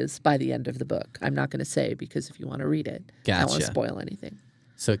who it is by the end of the book. I'm not going to say because if you want to read it, I don't want to Gotcha. spoil anything.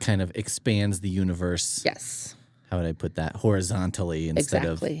 So it kind of expands the universe. Yes, How would I put that? Horizontally instead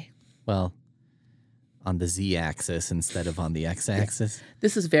exactly. well, on the z-axis instead of on the x-axis.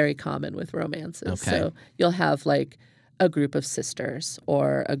 This is very common with romances. Okay. So you'll have like a group of sisters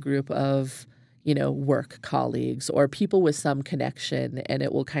or a group of, work colleagues or people with some connection, and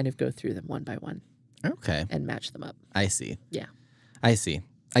it will kind of go through them one by one Okay. and match them up. I see. Yeah. I see.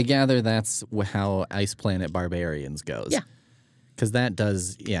 I gather that's how Ice Planet Barbarians goes. Yeah. Because that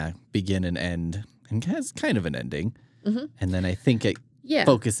does, begin and end and has kind of an ending. Mm-hmm. And then I think it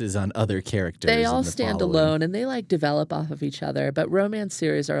focuses on other characters. They all in the stand following. alone and they like develop off of each other. But romance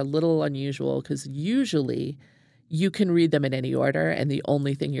series are a little unusual because usually you can read them in any order, and the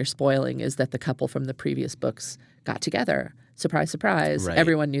only thing you're spoiling is that the couple from the previous books got together. Surprise, surprise. Right.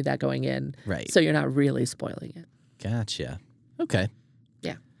 Everyone knew that going in. Right. So you're not really spoiling it. Gotcha. Okay.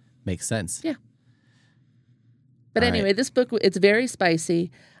 Yeah. Makes sense. Yeah. But All anyway, right. this book, it's very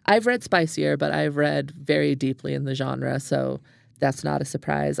spicy. I've read spicier, but I've read very deeply in the genre, so that's not a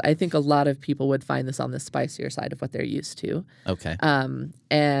surprise. I think a lot of people would find this on the spicier side of what they're used to. Okay.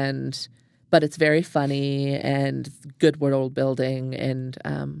 But it's very funny and good world building, and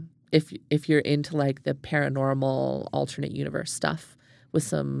if you're into like the paranormal alternate universe stuff with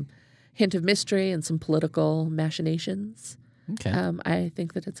some hint of mystery and some political machinations, Okay. I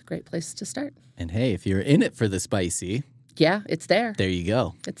think that it's a great place to start. And hey, if you're in it for the spicy, Yeah, it's there. there you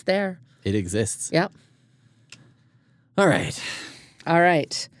go. It's there. It exists. Yep. All right. All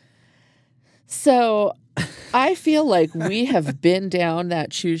right. So I feel like we have been down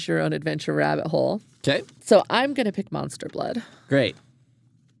that choose your own adventure rabbit hole. Okay. So I'm going to pick Monster Blood. Great.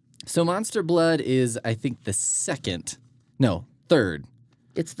 So Monster Blood is, I think, third.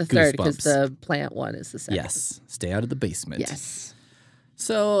 It's the third because Goosebumps. the plant one is the second. Yes. Stay out of the basement. Yes.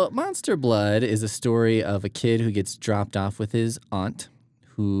 So Monster Blood is a story of a kid who gets dropped off with his aunt,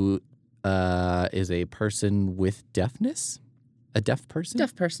 who is a person with deafness. A deaf person?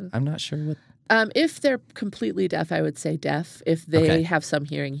 Deaf person. I'm not sure what. If they're completely deaf, I would say deaf. If they Okay. have some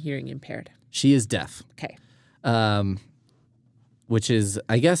hearing impaired. She is deaf. Okay. Which is,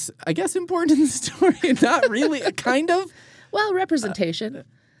 I guess important in the story. Not really. Kind of. Well, representation.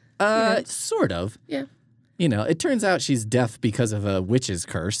 Sort of. Yeah. It turns out she's deaf because of a witch's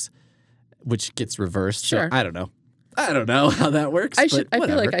curse, which gets reversed. Sure. So I don't know. I don't know how that works. I but feel like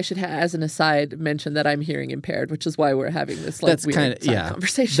whatever. I should, as an aside, mention that I'm hearing impaired, which is why we're having this That's weird kind of side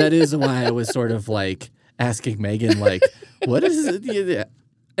conversation. That is why I was sort of like asking Megan, like, what is it? Yeah.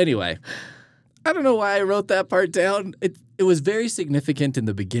 Anyway, I don't know why I wrote that part down. It was very significant in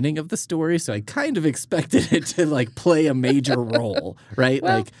the beginning of the story, so I kind of expected it to like play a major role, right?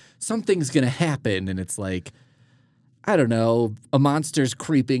 Well- like something's gonna happen, and it's like, I don't know, a monster's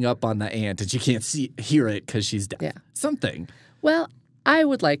creeping up on the ant, and she can't hear it because she's deaf. Yeah. Something. Well, I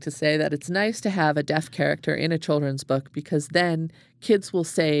would like to say that it's nice to have a deaf character in a children's book because then kids will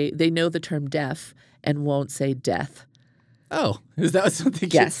say they know the term deaf and won't say death. Oh, is that something?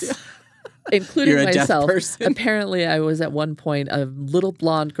 Yes. Kids do? Including You're a deaf myself. person? Apparently, I was at one point a little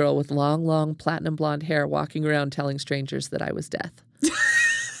blonde girl with long platinum blonde hair walking around telling strangers that I was deaf.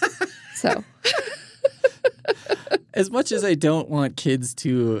 So, As much as I don't want kids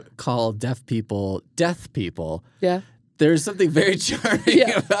to call deaf people deaf people, yeah. there's something very charming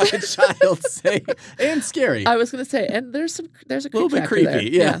Yeah. about a child saying, and scary. I was going to say, and there's a little creep bit factor there.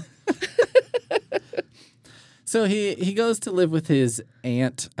 creepy, yeah. So he goes to live with his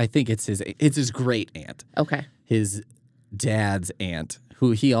aunt. I think it's his great aunt. Okay. His dad's aunt,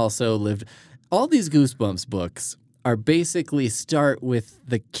 who he also lived. All these Goosebumps books are basically start with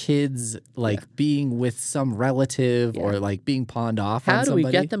the kids being with some relative or like being pawned off How on do somebody.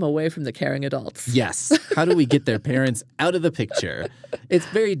 we get them away from the caring adults? Yes. How do we get their parents out of the picture? It's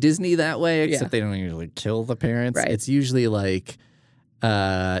very Disney that way, except they don't usually kill the parents. Right. It's usually like,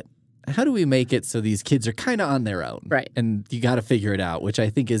 how do we make it so these kids are kind of on their own? Right. And you got to figure it out, which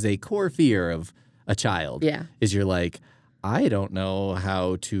I think is a core fear of a child. Yeah. Is you're like, I don't know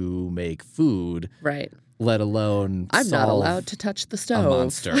how to make food, Right. let alone I'm not solve allowed to touch the a stove.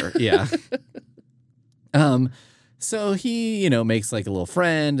 monster. Yeah. So he, makes like a little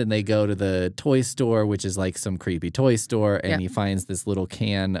friend, and they go to the toy store, which is like some creepy toy store, and Yeah. he finds this little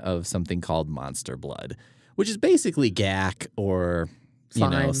can of something called Monster Blood, which is basically gack or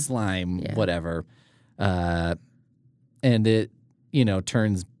slime, Yeah. whatever. And it,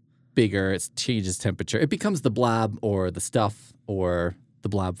 turns bigger. It changes temperature. It becomes the Blob or the Stuff or the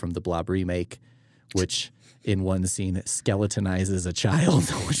Blob from the Blob remake, which in one scene skeletonizes a child,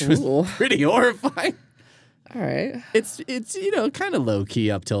 which was pretty horrifying. All right. It's kind of low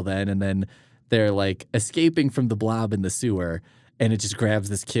key up till then, and then they're like escaping from the Blob in the sewer, and it just grabs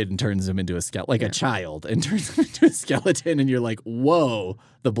this kid and turns him into a skeleton, a child, and turns him into a skeleton, and you're like, whoa,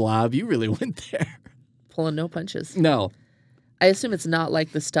 the Blob, you really went there. Pulling no punches. No. I assume it's not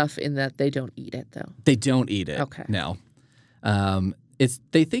like the Stuff in that they don't eat it, though. They don't eat it. Okay. No.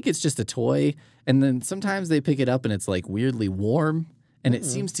 They think it's just a toy, and then sometimes they pick it up and it's like weirdly warm, and it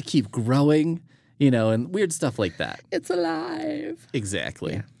seems to keep growing, and weird stuff like that. It's alive.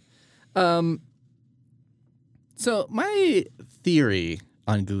 Exactly. Yeah. So my theory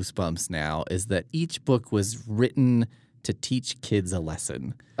on Goosebumps now is that each book was written to teach kids a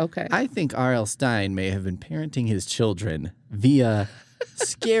lesson. Okay. I think R.L. Stine may have been parenting his children via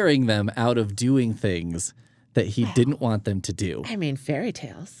scaring them out of doing things that he didn't want them to do. I mean, fairy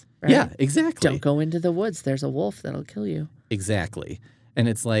tales, right? Yeah, exactly. Don't go into the woods. There's a wolf that'll kill you. Exactly. And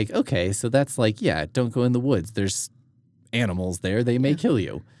it's like, okay, so that's like, yeah, don't go in the woods. There's animals there. They may kill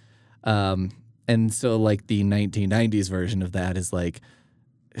you. And so like the 1990s version of that is like,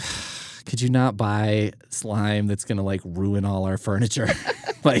 could you not buy slime that's going to like ruin all our furniture?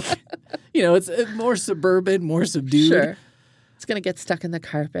 Like, it's more suburban, more subdued. Sure. It's going to get stuck in the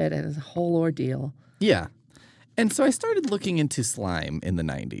carpet and it's a whole ordeal. Yeah. And so I started looking into slime in the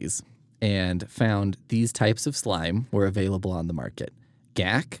 90s and found these types of slime were available on the market.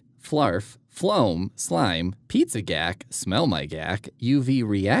 Gack, Flarf, Floam, Slime, Pizza Gack, Smell My Gack, UV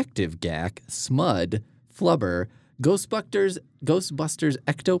Reactive Gack, Smud, Flubber, Ghostbusters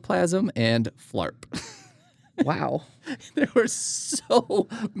Ectoplasm, and Flarp. Wow. There were so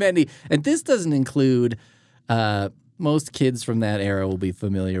many. And this doesn't include, most kids from that era will be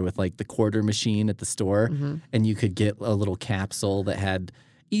familiar with like the quarter machine at the store. Mm-hmm. And you could get a little capsule that had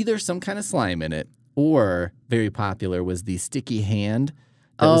either some kind of slime in it or very popular was the sticky hand.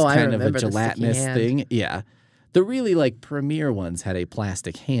 That was kind of a gelatinous thing. Yeah. The really like premier ones had a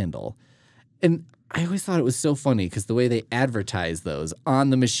plastic handle. And I always thought it was so funny because the way they advertised those on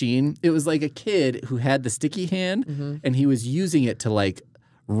the machine, it was like a kid who had the sticky hand and he was using it to like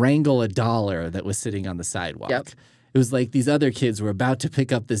wrangle a dollar that was sitting on the sidewalk. Yep. It was like these other kids were about to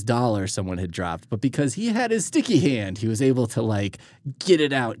pick up this dollar someone had dropped, but because he had his sticky hand, he was able to like get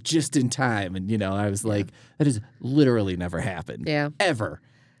it out just in time. And, I was like, that has literally never happened. Yeah. Ever.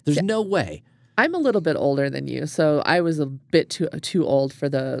 There's no way. I'm a little bit older than you, so I was a bit too old for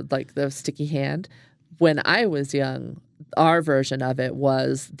the sticky hand. When I was young, our version of it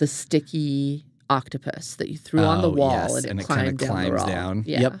was the sticky octopus that you threw on the wall and it climbed down the wall. Down.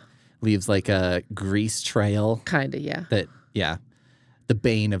 Yeah. Yep. Leaves like a grease trail. Kind of, yeah. The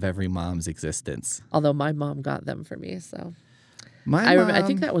bane of every mom's existence. Although my mom got them for me, so. I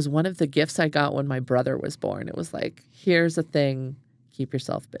think that was one of the gifts I got when my brother was born. It was like, here's a thing. Keep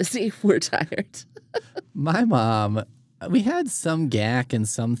yourself busy. We're tired. My mom, we had some gack and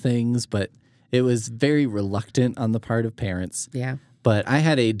some things, but it was very reluctant on the part of parents. Yeah. But I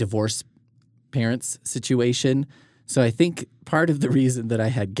had a divorced parents situation. So I think part of the reason that I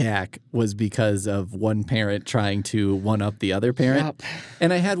had gack was because of one parent trying to one-up the other parent. Yep.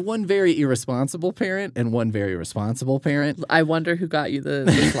 And I had one very irresponsible parent and one very responsible parent. I wonder who got you the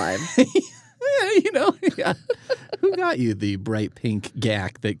slime. Yeah. Who got you the bright pink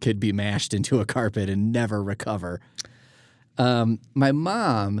gack that could be mashed into a carpet and never recover? My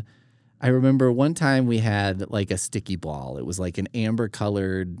mom, I remember one time we had like a sticky ball. It was like an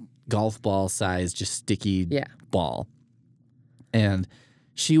amber-colored golf ball size, just sticky ball. And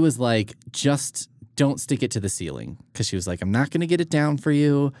she was like, just don't stick it to the ceiling. Because she was like, I'm not going to get it down for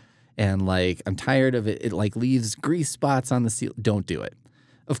you. And like, I'm tired of it. It like leaves grease spots on the ceiling. Don't do it.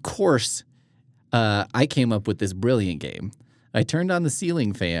 Of course, I came up with this brilliant game. I turned on the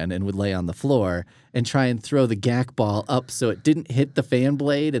ceiling fan and would lay on the floor and try and throw the gack ball up so it didn't hit the fan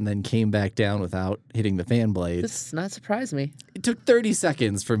blade and then came back down without hitting the fan blade. This does not surprise me. It took 30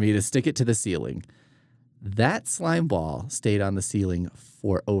 seconds for me to stick it to the ceiling. That slime ball stayed on the ceiling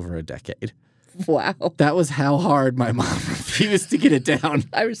for over a decade. Wow. That was how hard my mom refused to get it down.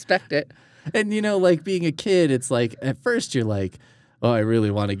 I respect it. And, like being a kid, it's like at first you're like, oh, I really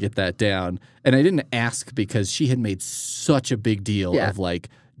want to get that down. And I didn't ask because she had made such a big deal of like,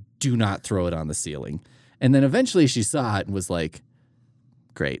 do not throw it on the ceiling. And then eventually she saw it and was like,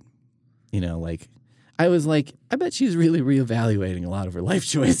 great. I was like, I bet she's really reevaluating a lot of her life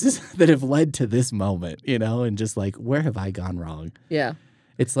choices that have led to this moment, and just like, where have I gone wrong? Yeah.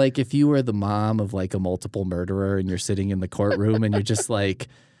 It's like if you were the mom of like a multiple murderer and you're sitting in the courtroom and you're just like,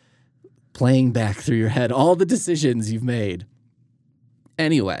 playing back through your head all the decisions you've made.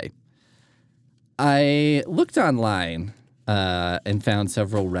 Anyway, I looked online and found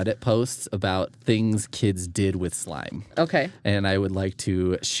several Reddit posts about things kids did with slime. Okay. And I would like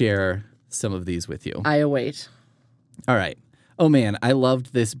to share some of these with you. I await. All right. Oh, man, I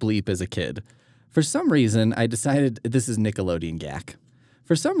loved this bleep as a kid. For some reason, I decided, this is Nickelodeon Gak.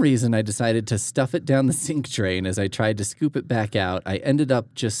 For some reason, I decided to stuff it down the sink drain. As I tried to scoop it back out, I ended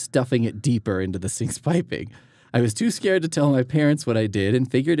up just stuffing it deeper into the sink's piping. I was too scared to tell my parents what I did and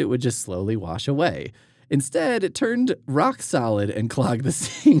figured it would just slowly wash away. Instead, it turned rock solid and clogged the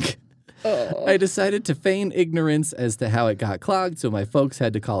sink. Oh. I decided to feign ignorance as to how it got clogged, so my folks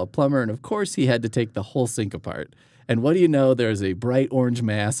had to call a plumber, and of course he had to take the whole sink apart. And what do you know, there's a bright orange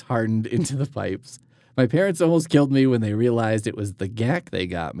mass hardened into the pipes. My parents almost killed me when they realized it was the Gak they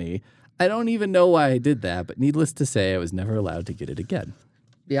got me. I don't even know why I did that, but needless to say, I was never allowed to get it again.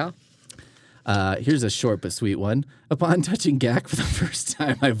 Yeah. Here's a short but sweet one. Upon touching Gak for the first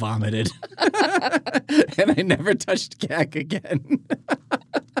time, I vomited. And I never touched Gak again.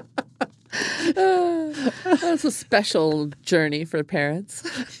 That's a special journey for parents.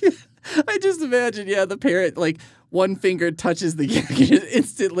 I just imagine, the parent, like, one finger touches the Gak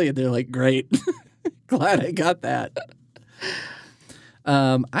instantly, and they're like, great. Glad I got that.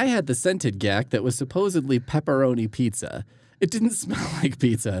 I had the scented Gak that was supposedly pepperoni pizza. It didn't smell like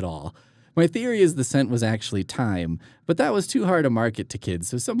pizza at all. My theory is the scent was actually thyme, but that was too hard to market to kids,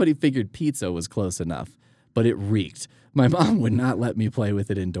 so somebody figured pizza was close enough. But it reeked. My mom would not let me play with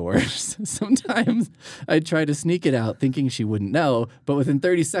it indoors. Sometimes I'd try to sneak it out thinking she wouldn't know, but within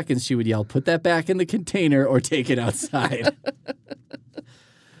 30 seconds she would yell, put that back in the container or take it outside.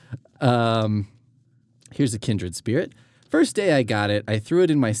 Here's a kindred spirit. First day I got it, I threw it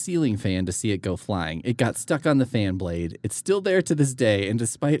in my ceiling fan to see it go flying. It got stuck on the fan blade. It's still there to this day, and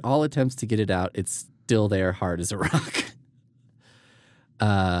despite all attempts to get it out, it's still there hard as a rock.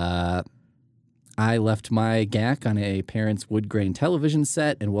 I left my Gak on a parent's wood grain television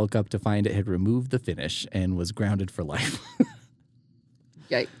set and woke up to find it had removed the finish and was grounded for life.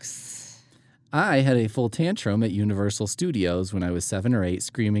 Yikes. I had a full tantrum at Universal Studios when I was 7 or 8,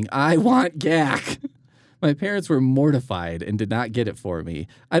 screaming, I want Gak! My parents were mortified and did not get it for me.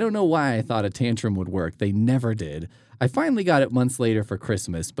 I don't know why I thought a tantrum would work. They never did. I finally got it months later for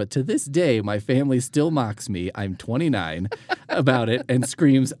Christmas, but to this day, my family still mocks me, I'm 29, about it and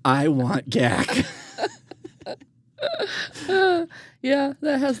screams, I want Gak. Yeah,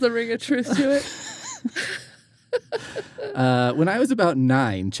 that has the ring of truth to it. When I was about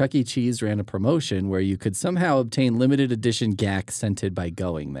 9, Chuck E. Cheese ran a promotion where you could somehow obtain limited edition Gak scented by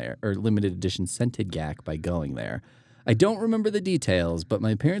going there, or limited edition scented Gak by going there. I don't remember the details, but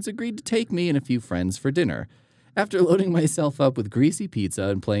my parents agreed to take me and a few friends for dinner. After loading myself up with greasy pizza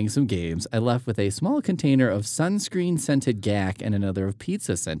and playing some games, I left with a small container of sunscreen-scented Gak and another of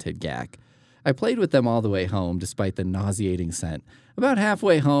pizza-scented Gak. I played with them all the way home, despite the nauseating scent. About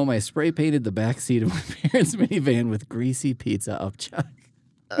halfway home, I spray-painted the back seat of my parents' minivan with greasy pizza up Chuck.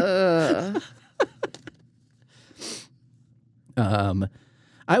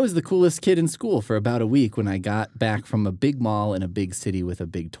 I was the coolest kid in school for about a week when I got back from a big mall in a big city with a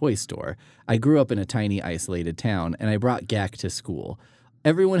big toy store. I grew up in a tiny, isolated town, and I brought Gak to school.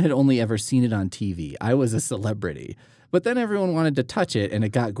 Everyone had only ever seen it on TV. I was a celebrity. But then everyone wanted to touch it, and it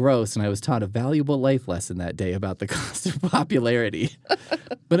got gross, and I was taught a valuable life lesson that day about the cost of popularity.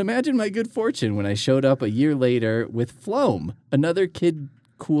 But imagine my good fortune when I showed up a year later with Floam, a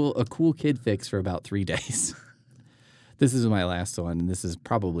cool kid fix for about 3 days. This is my last one, and this is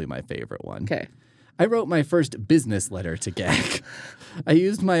probably my favorite one. Okay. I wrote my first business letter to Gak. I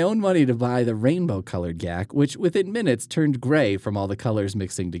used my own money to buy the rainbow-colored Gak, which within minutes turned gray from all the colors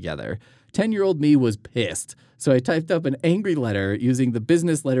mixing together. 10-year-old me was pissed, so I typed up an angry letter using the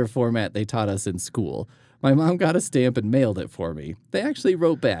business letter format they taught us in school. My mom got a stamp and mailed it for me. They actually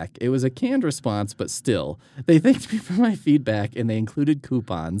wrote back. It was a canned response, but still. They thanked me for my feedback, and they included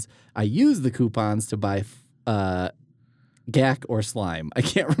coupons. I used the coupons to buy Gak or slime. I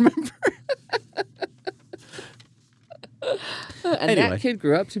can't remember. And Anyway. that kid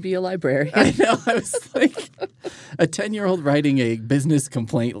grew up to be a librarian. I know. I was like a 10-year-old writing a business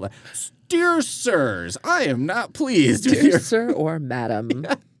complaint. Dear sirs, I am not pleased with Dear your... sir or madam.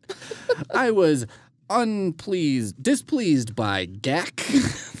 I was displeased by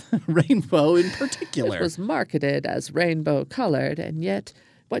Gak, rainbow in particular. It was marketed as rainbow colored, and yet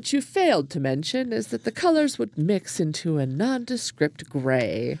what you failed to mention is that the colors would mix into a nondescript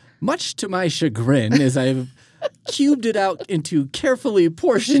gray. Much to my chagrin, as I've cubed it out into carefully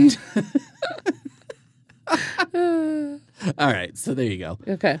portioned All right, so there you go.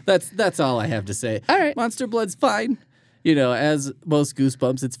 Okay. That's all I have to say. All right. Monster Blood's fine. You know, as most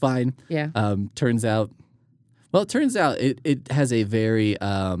Goosebumps, it's fine. Yeah. Turns out it has a very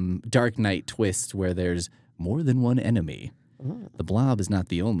Dark Knight twist where there's more than one enemy. Oh. The Blob is not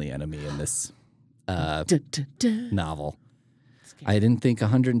the only enemy in this novel. I didn't think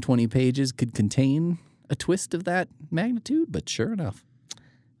 120 pages could contain a twist of that magnitude, but sure enough.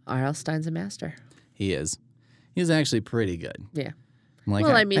 R.L. Stein's a master. He is. He's actually pretty good. Yeah. I'm like,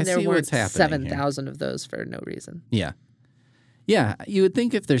 Well, I mean, there see weren't what's happening 7,000 of those for no reason. here. Yeah, you would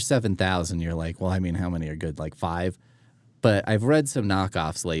think if there's 7,000, you're like, well, I mean, how many are good? Like 5? But I've read some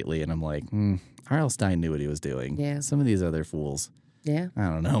knockoffs lately, and I'm like, R.L. Stein knew what he was doing. Yeah. Some of these other fools. Yeah. I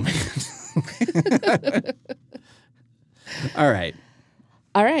don't know, man. All right.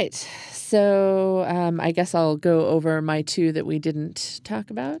 All right. So I guess I'll go over my 2 that we didn't talk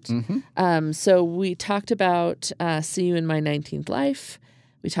about. So we talked about See You in My 19th Life.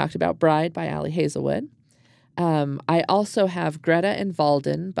 We talked about Bride by Ali Hazelwood. I also have Greta and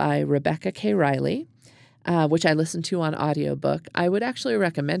Valden by Rebecca K. Riley, which I listened to on audiobook. I would actually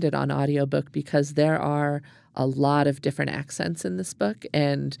recommend it on audiobook because there are a lot of different accents in this book,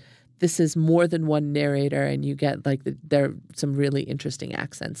 and this is more than one narrator, and you get like there are some really interesting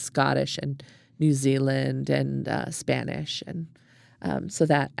accents, Scottish and New Zealand and Spanish, and so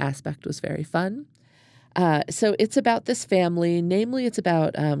that aspect was very fun. So it's about this family, namely it's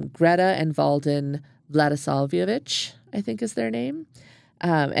about Greta and Valden Vladislavovich, I think is their name,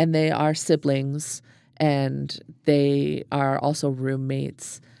 and they are siblings, and they are also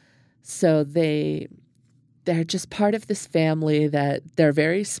roommates. So they're just part of this family that they're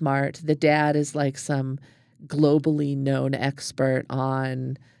very smart. The dad is like some globally known expert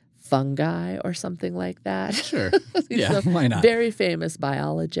on fungi or something like that. Sure. He's Yeah, why not? Very famous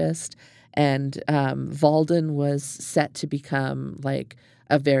biologist. And Valden was set to become like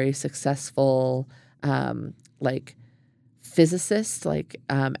a very successful like physicist, like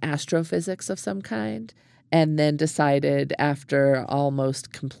astrophysics of some kind. And then decided after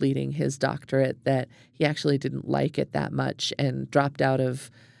almost completing his doctorate that he actually didn't like it that much and dropped out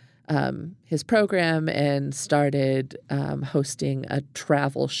of his program and started hosting a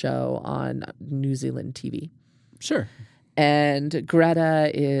travel show on New Zealand TV. Sure. And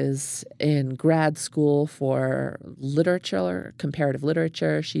Greta is in grad school for literature, comparative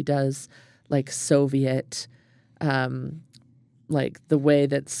literature. She does like Soviet, like the way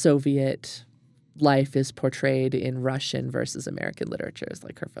that Soviet life is portrayed in Russian versus American literature is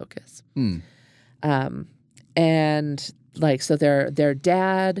like her focus. And like, so their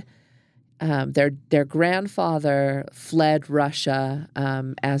dad, their grandfather fled Russia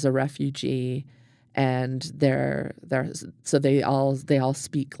as a refugee, and so they all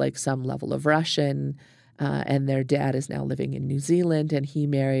speak like some level of Russian, and their dad is now living in New Zealand, and he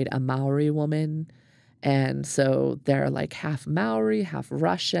married a Maori woman, and so they're like half Maori, half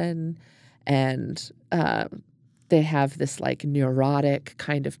Russian. And they have this like neurotic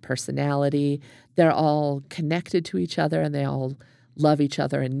kind of personality. They're all connected to each other and they all love each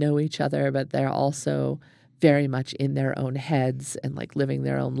other and know each other, but they're also very much in their own heads and like living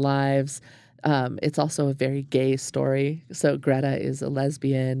their own lives. It's also a very gay story. So Greta is a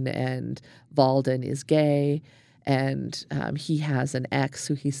lesbian and Valden is gay. And he has an ex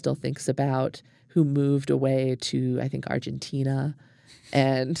who he still thinks about who moved away to, I think, Argentina.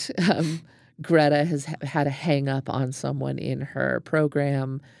 And Greta has had a hang up on someone in her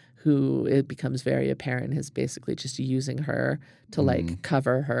program who it becomes very apparent is basically just using her to like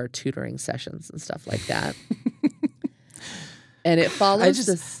cover her tutoring sessions and stuff like that. And it follows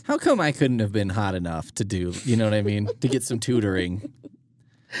this. How come I couldn't have been hot enough to do, you know what I mean? To get some tutoring.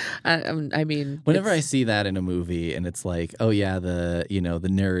 I mean, whenever I see that in a movie and it's like, oh yeah, the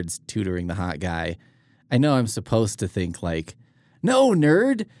nerds tutoring the hot guy, I know I'm supposed to think like, no,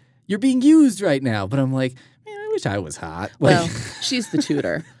 nerd, you're being used right now. But I'm like, man, I wish I was hot. Well, she's the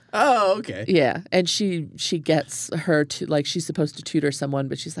tutor. Oh, okay. Yeah, and she gets her to like she's supposed to tutor someone,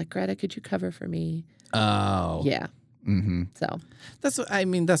 but she's like, Greta, could you cover for me? Oh, yeah. Mm-hmm. So that's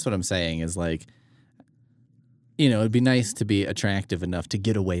what I'm saying is like, it'd be nice to be attractive enough to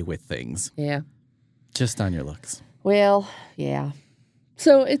get away with things. Yeah. Just on your looks. Well, yeah.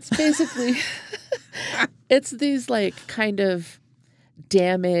 So it's basically it's these like kind of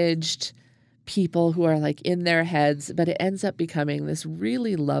damaged people who are like in their heads, but it ends up becoming this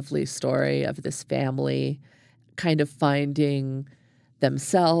really lovely story of this family kind of finding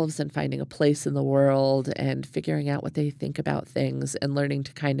themselves and finding a place in the world and figuring out what they think about things and learning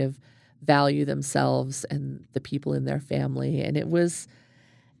to kind of value themselves and the people in their family. And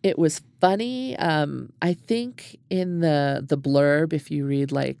It was funny. I think in the blurb, if you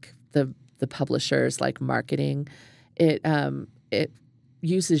read like the publisher's like marketing, it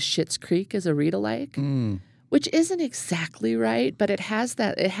uses Schitt's Creek as a read-alike, which isn't exactly right, but it had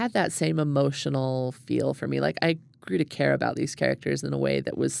that same emotional feel for me. Like I grew to care about these characters in a way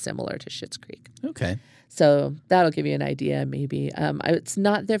that was similar to Schitt's Creek. Okay. So that'll give you an idea, maybe. It's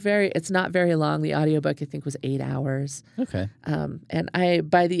not very long. The audiobook I think was 8 hours. Okay. And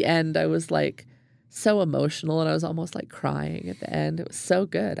by the end I was like so emotional, and I was almost like crying at the end. It was so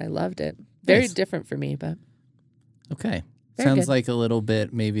good. I loved it. Very different for me, but okay. Very Sounds good. like a little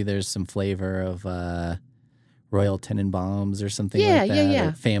bit. Maybe there's some flavor of Royal Tenenbaums or something like that. Yeah.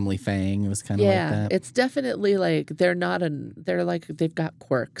 Or Family Fang was kind of like that. It's definitely like they're like they've got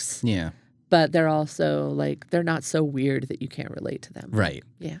quirks. Yeah. But they're also like they're not so weird that you can't relate to them. Right.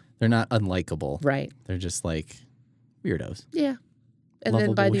 Yeah. They're not unlikable. Right. They're just like weirdos. Yeah. And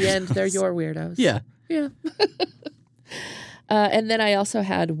Lovable then by the end, weirdos. they're your weirdos. Yeah. Yeah. And then I also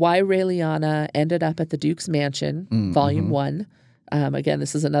had Why Raeliana Ended Up at the Duke's Mansion, Volume 1. Again,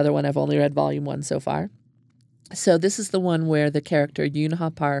 this is another one. I've only read Volume 1 so far. So this is the one where the character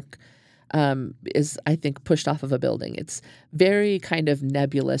Yunha Park is, I think, pushed off of a building. It's very kind of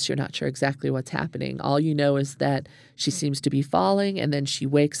nebulous. You're not sure exactly what's happening. All you know is that she seems to be falling, and then she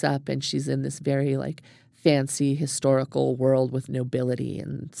wakes up and she's in this very like fancy historical world with nobility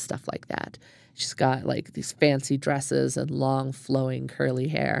and stuff like that. She's got like these fancy dresses and long flowing curly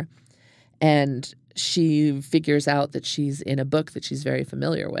hair. And she figures out that she's in a book that she's very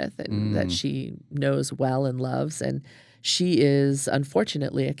familiar with and that she knows well and loves. And she is,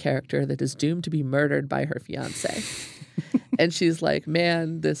 unfortunately, a character that is doomed to be murdered by her fiance. And she's like,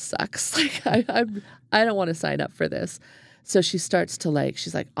 man, this sucks. Like, I don't want to sign up for this. So she starts to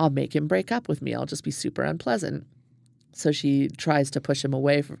she's like, I'll make him break up with me. I'll just be super unpleasant. So she tries to push him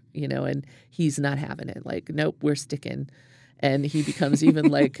away, and he's not having it. Like, nope, we're sticking. And he becomes even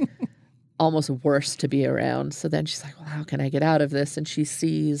like almost worse to be around. So then she's like, well, how can I get out of this? And she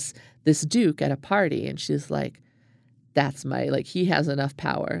sees this Duke at a party, and she's like, that's he has enough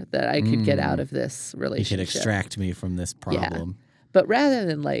power that I could get out of this relationship. He could extract me from this problem. Yeah. But rather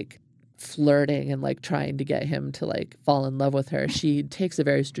than flirting and trying to get him to fall in love with her, she takes a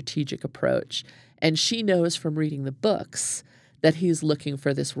very strategic approach. And she knows from reading the books that he's looking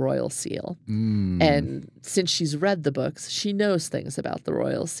for this royal seal. And since she's read the books, she knows things about the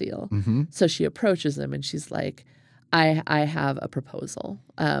royal seal. So she approaches him and she's like, I have a proposal.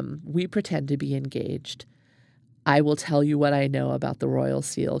 We pretend to be engaged. I will tell you what I know about the royal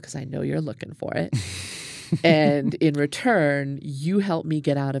seal because I know you're looking for it. And in return, you help me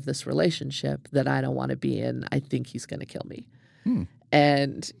get out of this relationship that I don't want to be in. I think he's going to kill me.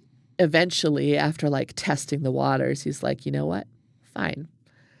 And eventually, after testing the waters, he's like, you know what? Fine.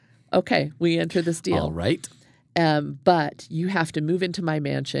 Okay, we enter this deal. All right. But you have to move into my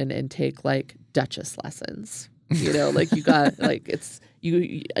mansion and take Duchess lessons. You got it's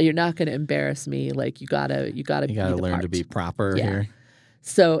you're not going to embarrass me. You gotta learn to be proper here.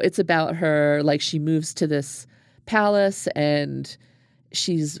 So it's about her. She moves to this palace and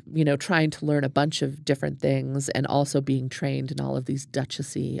she's, trying to learn a bunch of different things and also being trained in all of these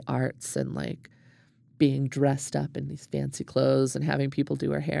duchessy arts and being dressed up in these fancy clothes and having people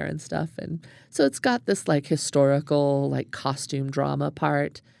do her hair and stuff. And so it's got this historical, costume drama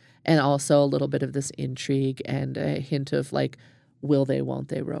part and also a little bit of this intrigue and a hint of will they, won't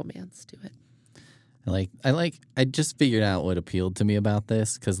they romance to it. I just figured out what appealed to me about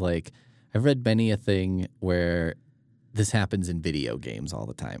this because I've read many a thing where this happens in video games all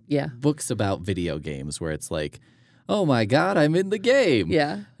the time. Yeah. Books about video games where it's oh my God, I'm in the game.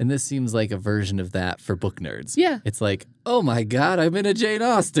 Yeah. And this seems like a version of that for book nerds. Yeah. It's oh my God, I'm in a Jane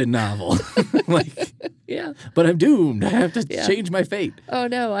Austen novel. Yeah. But I'm doomed. I have to change my fate. Oh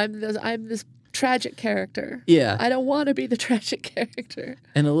no, I'm this tragic character. Yeah. I don't want to be the tragic character.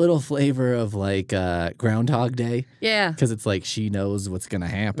 And a little flavor of Groundhog Day. Yeah. Because it's she knows what's going to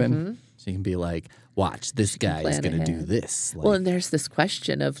happen. She can be watch, this guy is going to do this. Well, and there's this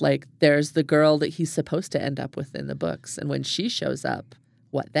question of there's the girl that he's supposed to end up with in the books. And when she shows up,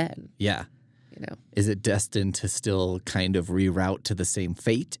 what then? Yeah. Is it destined to still kind of reroute to the same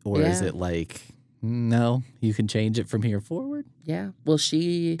fate? Or is it no, you can change it from here forward? Yeah. Will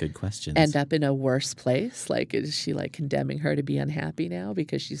she Good questions. end up in a worse place? Is she condemning her to be unhappy now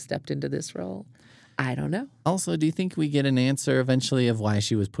because she stepped into this role? I don't know. Also, do you think we get an answer eventually of why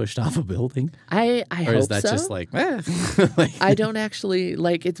she was pushed off a building? I Or hope is that so. just like, like, I don't actually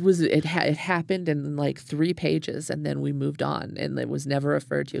like it happened in like 3 pages and then we moved on and it was never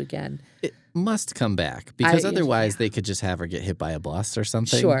referred to again. it must come back because otherwise they could just have her get hit by a bus or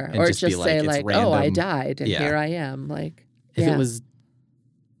something. Sure. And Or just be say it's like, random. oh, I died and Yeah. here I am. Like If it was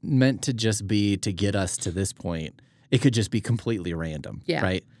meant to just be to get us to this point, it could just be completely random. Yeah.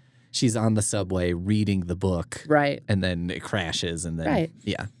 Right? She's on the subway reading the book. Right. And then it crashes and then Right.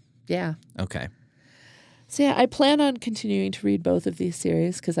 yeah. Yeah. Okay. So yeah, I plan on continuing to read both of these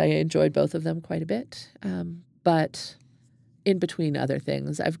series because I enjoyed both of them quite a bit. But in between other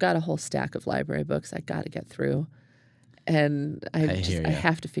things, I've got a whole stack of library books I got to get through. And I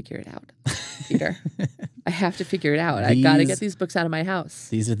have to figure it out, Peter. I have to figure it out. I got to get these books out of my house.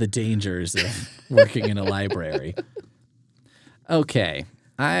 These are the dangers of working in a library. Okay.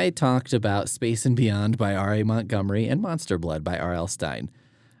 I talked about Space and Beyond by R.A. Montgomery and Monster Blood by R.L. Stine.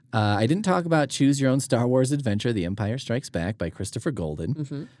 I didn't talk about Choose Your Own Star Wars Adventure, The Empire Strikes Back by Christopher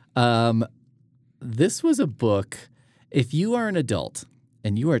Golden. This was a book, if you are an adult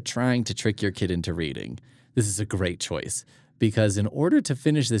and you are trying to trick your kid into reading, this is a great choice because in order to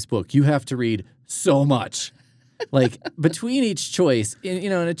finish this book, you have to read so much. Like between each choice,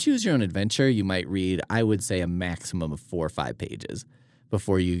 in a Choose Your Own Adventure, you might read, I would say, a maximum of 4 or 5 pages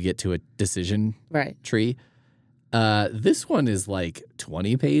before you get to a decision tree. This one is like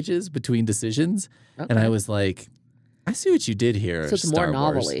 20 pages between decisions. Okay. And I was like, I see what you did here. So it's Star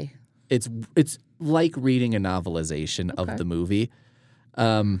more Wars. novelty. It's like reading a novelization of the movie.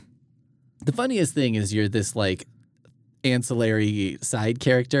 The funniest thing is you're this like ancillary side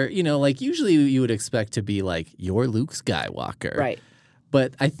character. Like usually you would expect to be like, you're Luke Skywalker. Right.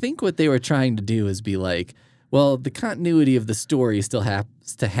 But I think what they were trying to do is be like, well, the continuity of the story still has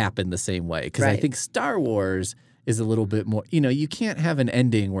to happen the same way. Because I think Star Wars is a little bit more, you can't have an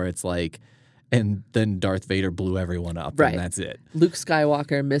ending where it's like, and then Darth Vader blew everyone up and that's it. Luke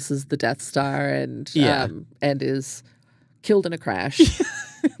Skywalker misses the Death Star and is killed in a crash.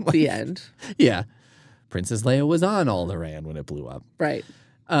 The end. Yeah. Princess Leia was on Alderaan when it blew up. Right.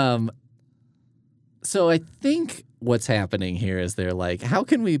 So I think what's happening here is they're like, how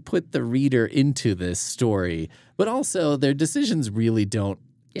can we put the reader into this story? But also their decisions really don't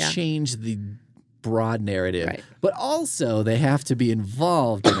change the broad narrative. Right. But also they have to be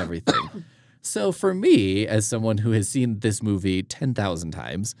involved in everything. So for me, as someone who has seen this movie 10,000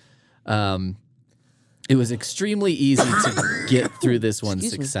 times, it was extremely easy to get through this one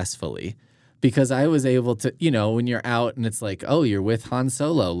successfully. Because I was able to, when you're out and it's like, oh, you're with Han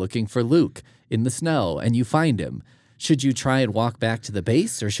Solo looking for Luke in the snow and you find him. Should you try and walk back to the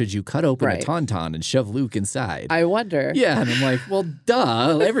base or should you cut open a tauntaun and shove Luke inside? I wonder. Yeah, and I'm like, well,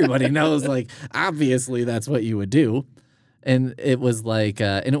 duh. Everybody knows, like, obviously that's what you would do. And it was like,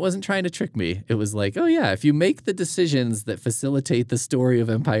 and it wasn't trying to trick me. It was like, oh, yeah, if you make the decisions that facilitate the story of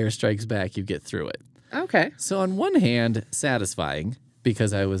Empire Strikes Back, you get through it. Okay. So on one hand, satisfying.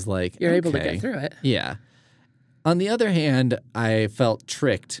 Because I was like, you're able to get through it. Yeah. On the other hand, I felt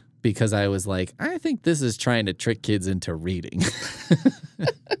tricked because I was like, I think this is trying to trick kids into reading.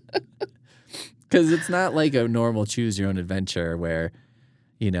 Because it's not like a normal Choose Your Own Adventure where,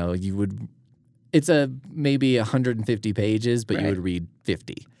 you would, it's maybe 150 pages, but you would read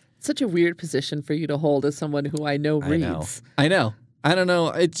 50. Such a weird position for you to hold as someone who I know reads. I know. I don't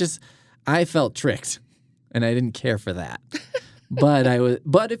know. I felt tricked and I didn't care for that.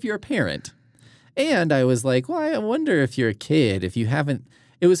 But if you're a parent, and I was like, well, I wonder if you're a kid, if you haven't,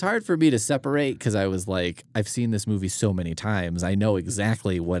 it was hard for me to separate because I was like, I've seen this movie so many times. I know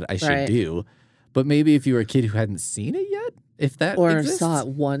exactly what I should do. But maybe if you were a kid who hadn't seen it yet, if that exists, saw it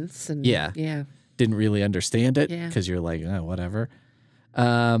once and didn't really understand it because you're like, oh, whatever.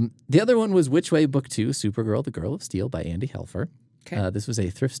 The other one was Which Way Book 2, Supergirl, The Girl of Steel by Andy Helfer. Okay. This was a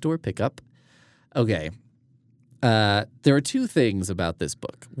thrift store pickup. Okay. There were 2 things about this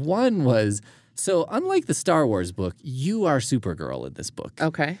book. One was, so unlike the Star Wars book, you are Supergirl in this book.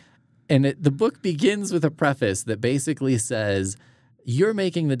 Okay. And the book begins with a preface that basically says, you're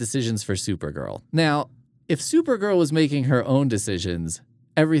making the decisions for Supergirl. Now, if Supergirl was making her own decisions,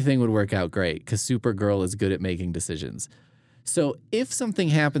 everything would work out great because Supergirl is good at making decisions. So if something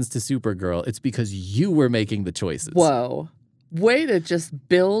happens to Supergirl, it's because you were making the choices. Whoa. Way to just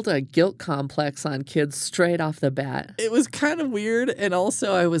build a guilt complex on kids straight off the bat. It was kind of weird. And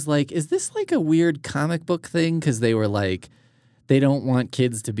also I was like, is this like a weird comic book thing? Because they were like, they don't want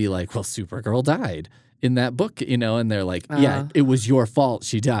kids to be like, well, Supergirl died in that book, and they're like, yeah, it was your fault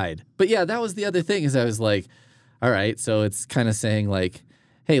she died. But yeah, that was the other thing is I was like, all right, so it's kind of saying like,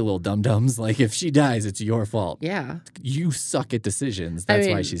 hey, little dum-dums, like if she dies, it's your fault. Yeah. You suck at decisions. That's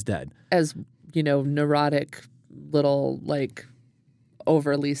why she's dead. As, neurotic little, like,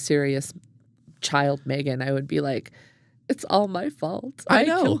 overly serious child Meagan, I would be like, it's all my fault. I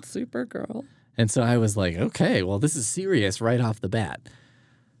know. Killed Supergirl. And so I was like, okay, well, this is serious right off the bat.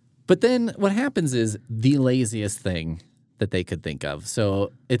 But then what happens is the laziest thing that they could think of.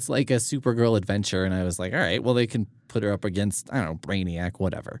 So it's like a Supergirl adventure. And I was like, all right, well, they can put her up against, I don't know, Brainiac,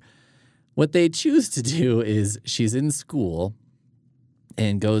 whatever. What they choose to do is she's in school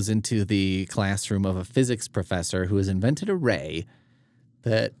and goes into the classroom of a physics professor who has invented a ray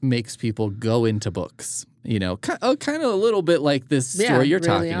that makes people go into books. Kind of a little bit like this story you're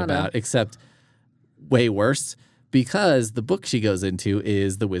talking about, except way worse, because the book she goes into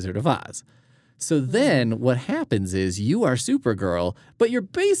is The Wizard of Oz. So then what happens is you are Supergirl, but you're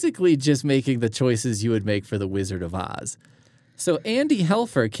basically just making the choices you would make for The Wizard of Oz. So Andy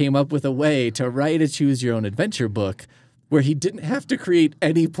Helfer came up with a way to write a choose-your-own-adventure book where he didn't have to create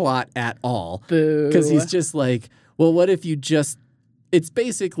any plot at all. Boo. Because he's just like, well, what if you just... It's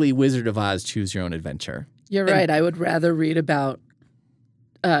basically Wizard of Oz choose-your-own-adventure. You're right. I would rather read about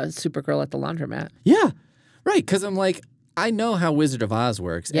Supergirl at the laundromat. Yeah, right. Because I'm like, I know how Wizard of Oz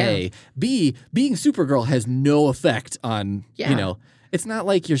works, Yeah. A. B, being Supergirl has no effect on, it's not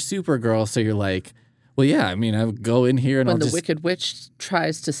like you're Supergirl, so you're like, well, yeah, I mean, I would go in here and When I'll the just... Wicked Witch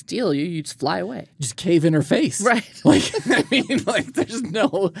tries to steal you, you just fly away. Just cave in her face. Right. Like, I mean, like, there's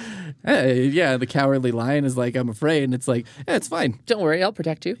no... the Cowardly Lion is like, I'm afraid, and it's like, it's fine. Don't worry, I'll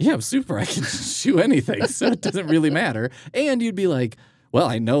protect you. Yeah, I'm super. I can shoot anything, so it doesn't really matter. And you'd be like, well,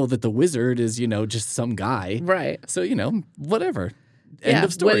 I know that the wizard is, just some guy. Right. So, whatever. End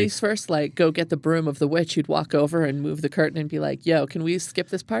of story. When he's first like, go get the broom of the witch, you'd walk over and move the curtain and be like, yo, can we skip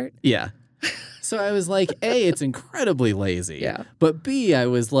this part? Yeah. So I was like, A, it's incredibly lazy. Yeah. But B, I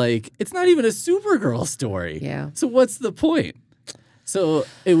was like, it's not even a Supergirl story. Yeah. So what's the point? So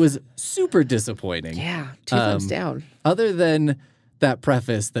it was super disappointing. Yeah. 2 thumbs down. Other than that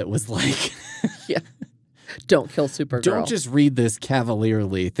preface that was like... Yeah. Don't kill Supergirl. Don't just read this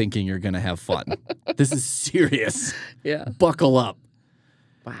cavalierly thinking you're going to have fun. This is serious. Yeah. Buckle up.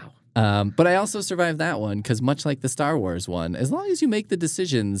 Wow. But I also survived that one because much like the Star Wars one, as long as you make the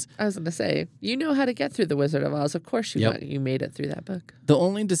decisions... I was going to say, you know how to get through The Wizard of Oz. Of course you made it through that book. The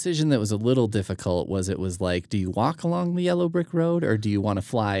only decision that was a little difficult was it was like, do you walk along the yellow brick road or do you want to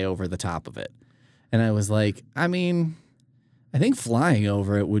fly over the top of it? And I was like, I mean, I think flying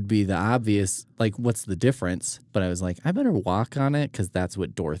over it would be the obvious, like, what's the difference? But I was like, I better walk on it because that's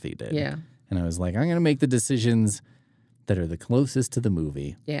what Dorothy did. Yeah. And I was like, I'm going to make the decisions that are the closest to the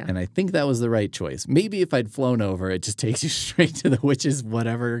movie. Yeah. And I think that was the right choice. Maybe if I'd flown over, it just takes you straight to the witch's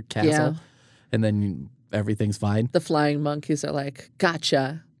whatever castle. Yeah. And then everything's fine. The flying monkeys are like,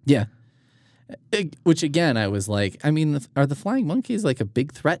 gotcha. Yeah. Which, again, I was like, I mean, are the flying monkeys like a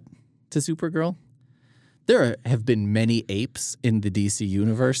big threat to Supergirl? There have been many apes in the DC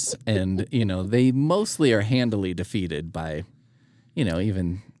universe, and, they mostly are handily defeated by,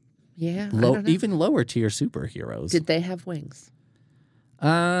 even... Yeah, I don't know. Even lower tier superheroes. Did they have wings?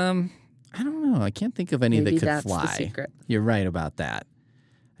 I don't know. I can't think of any Maybe that could that's fly. the secret. You're right about that.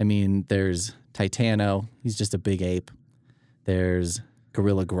 I mean, there's Titano. He's just a big ape. There's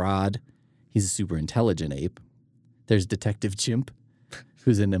Gorilla Grodd. He's a super intelligent ape. There's Detective Chimp,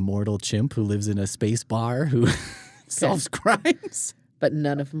 who's an immortal chimp who lives in a space bar who solves crimes. But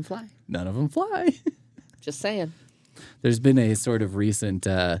none of them fly. None of them fly. Just saying. There's been a sort of recent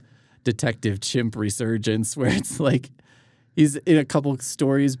Detective Chimp resurgence where it's like he's in a couple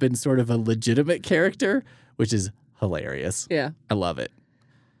stories been sort of a legitimate character, which is hilarious. Yeah. I love it.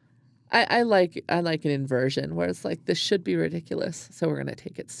 I like an inversion where it's like, this should be ridiculous, so we're going to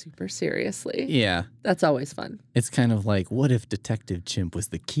take it super seriously. Yeah. That's always fun. It's kind of like, what if Detective Chimp was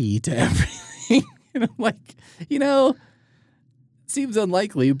the key to everything? And I'm like, seems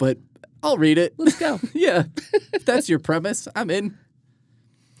unlikely, but I'll read it. Let's go. Yeah. If that's your premise, I'm in.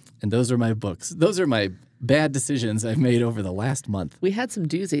 And those are my books. Those are my bad decisions I've made over the last month. We had some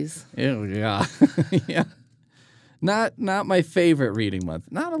doozies. Ew, yeah. Yeah. Not my favorite reading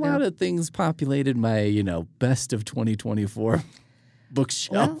month. Not a lot of things populated my, best of 2024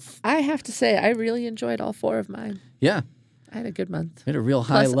 bookshelf. Well, I have to say, I really enjoyed all 4 of mine. Yeah. I had a good month. We had a real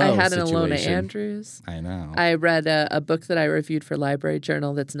Plus, high-low I had an situation. Alona Andrews. I know. I read a book that I reviewed for Library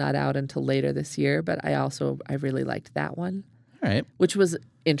Journal that's not out until later this year, but I really liked that one. All right. Which was,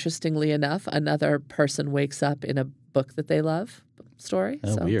 interestingly enough, another person wakes up in a book that they love story.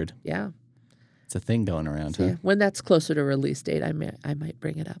 Oh, so, weird. Yeah. It's a thing going around, huh? Yeah. When that's closer to release date, I might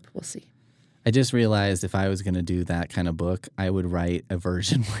bring it up. We'll see. I just realized if I was going to do that kind of book, I would write a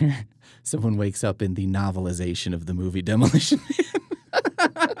version where someone wakes up in the novelization of the movie Demolition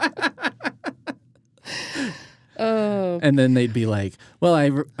Man. Oh. And then they'd be like, well,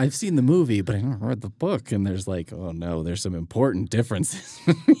 I've seen the movie, but I never read the book. And there's like, oh, no, there's some important differences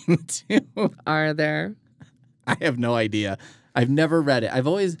between the two. Are there? I have no idea. I've never read it. I've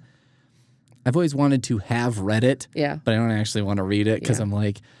always wanted to have read it, Yeah. but I don't actually want to read it because Yeah. I'm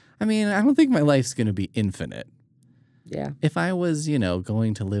like, I mean, I don't think my life's going to be infinite. Yeah. If I was,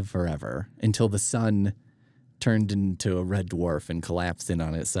 going to live forever until the sun turned into a red dwarf and collapsed in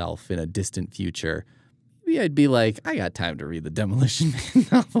on itself in a distant future, maybe I'd be like, I got time to read the Demolition Man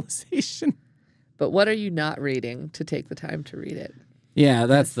novelization. But what are you not reading to take the time to read it? Yeah,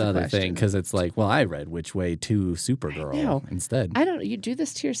 that's the the other question. thing, because it's like, well, I read Which Way to Supergirl instead. You do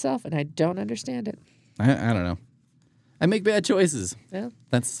this to yourself, and I don't understand it. I don't know. I make bad choices. Yeah.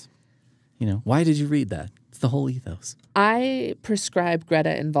 That's, why did you read that? It's the whole ethos. I prescribe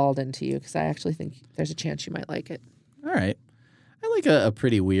Greta and Walden to you because I actually think there's a chance you might like it. All right. I like a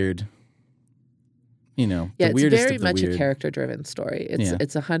pretty weird, Yeah, the it's weirdest very of the much weird. a character-driven story.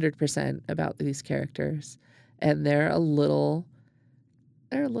 It's 100% about these characters, and they're a little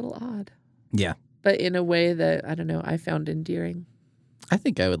odd, Yeah. but in a way that I don't know I found endearing. I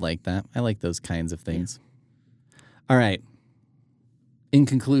think I would like that. I like those kinds of things. All right. In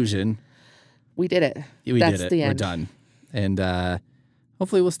conclusion, We did it. we That's did it. the We're end. done. And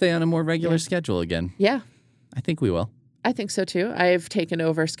hopefully we'll stay on a more regular schedule again. Yeah, I think we will. I think so too. I've taken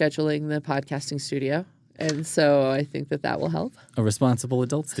over scheduling the podcasting studio, and so I think that will help. A responsible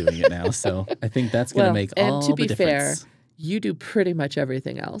adult's doing it now, so I think that's going to make all and to be the fair, difference. you do pretty much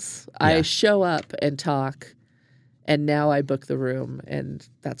everything else. Yeah. I show up and talk, and now I book the room, and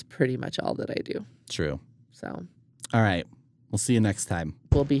that's pretty much all that I do. True. So All right. We'll see you next time.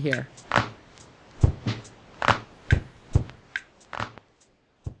 we'll be here.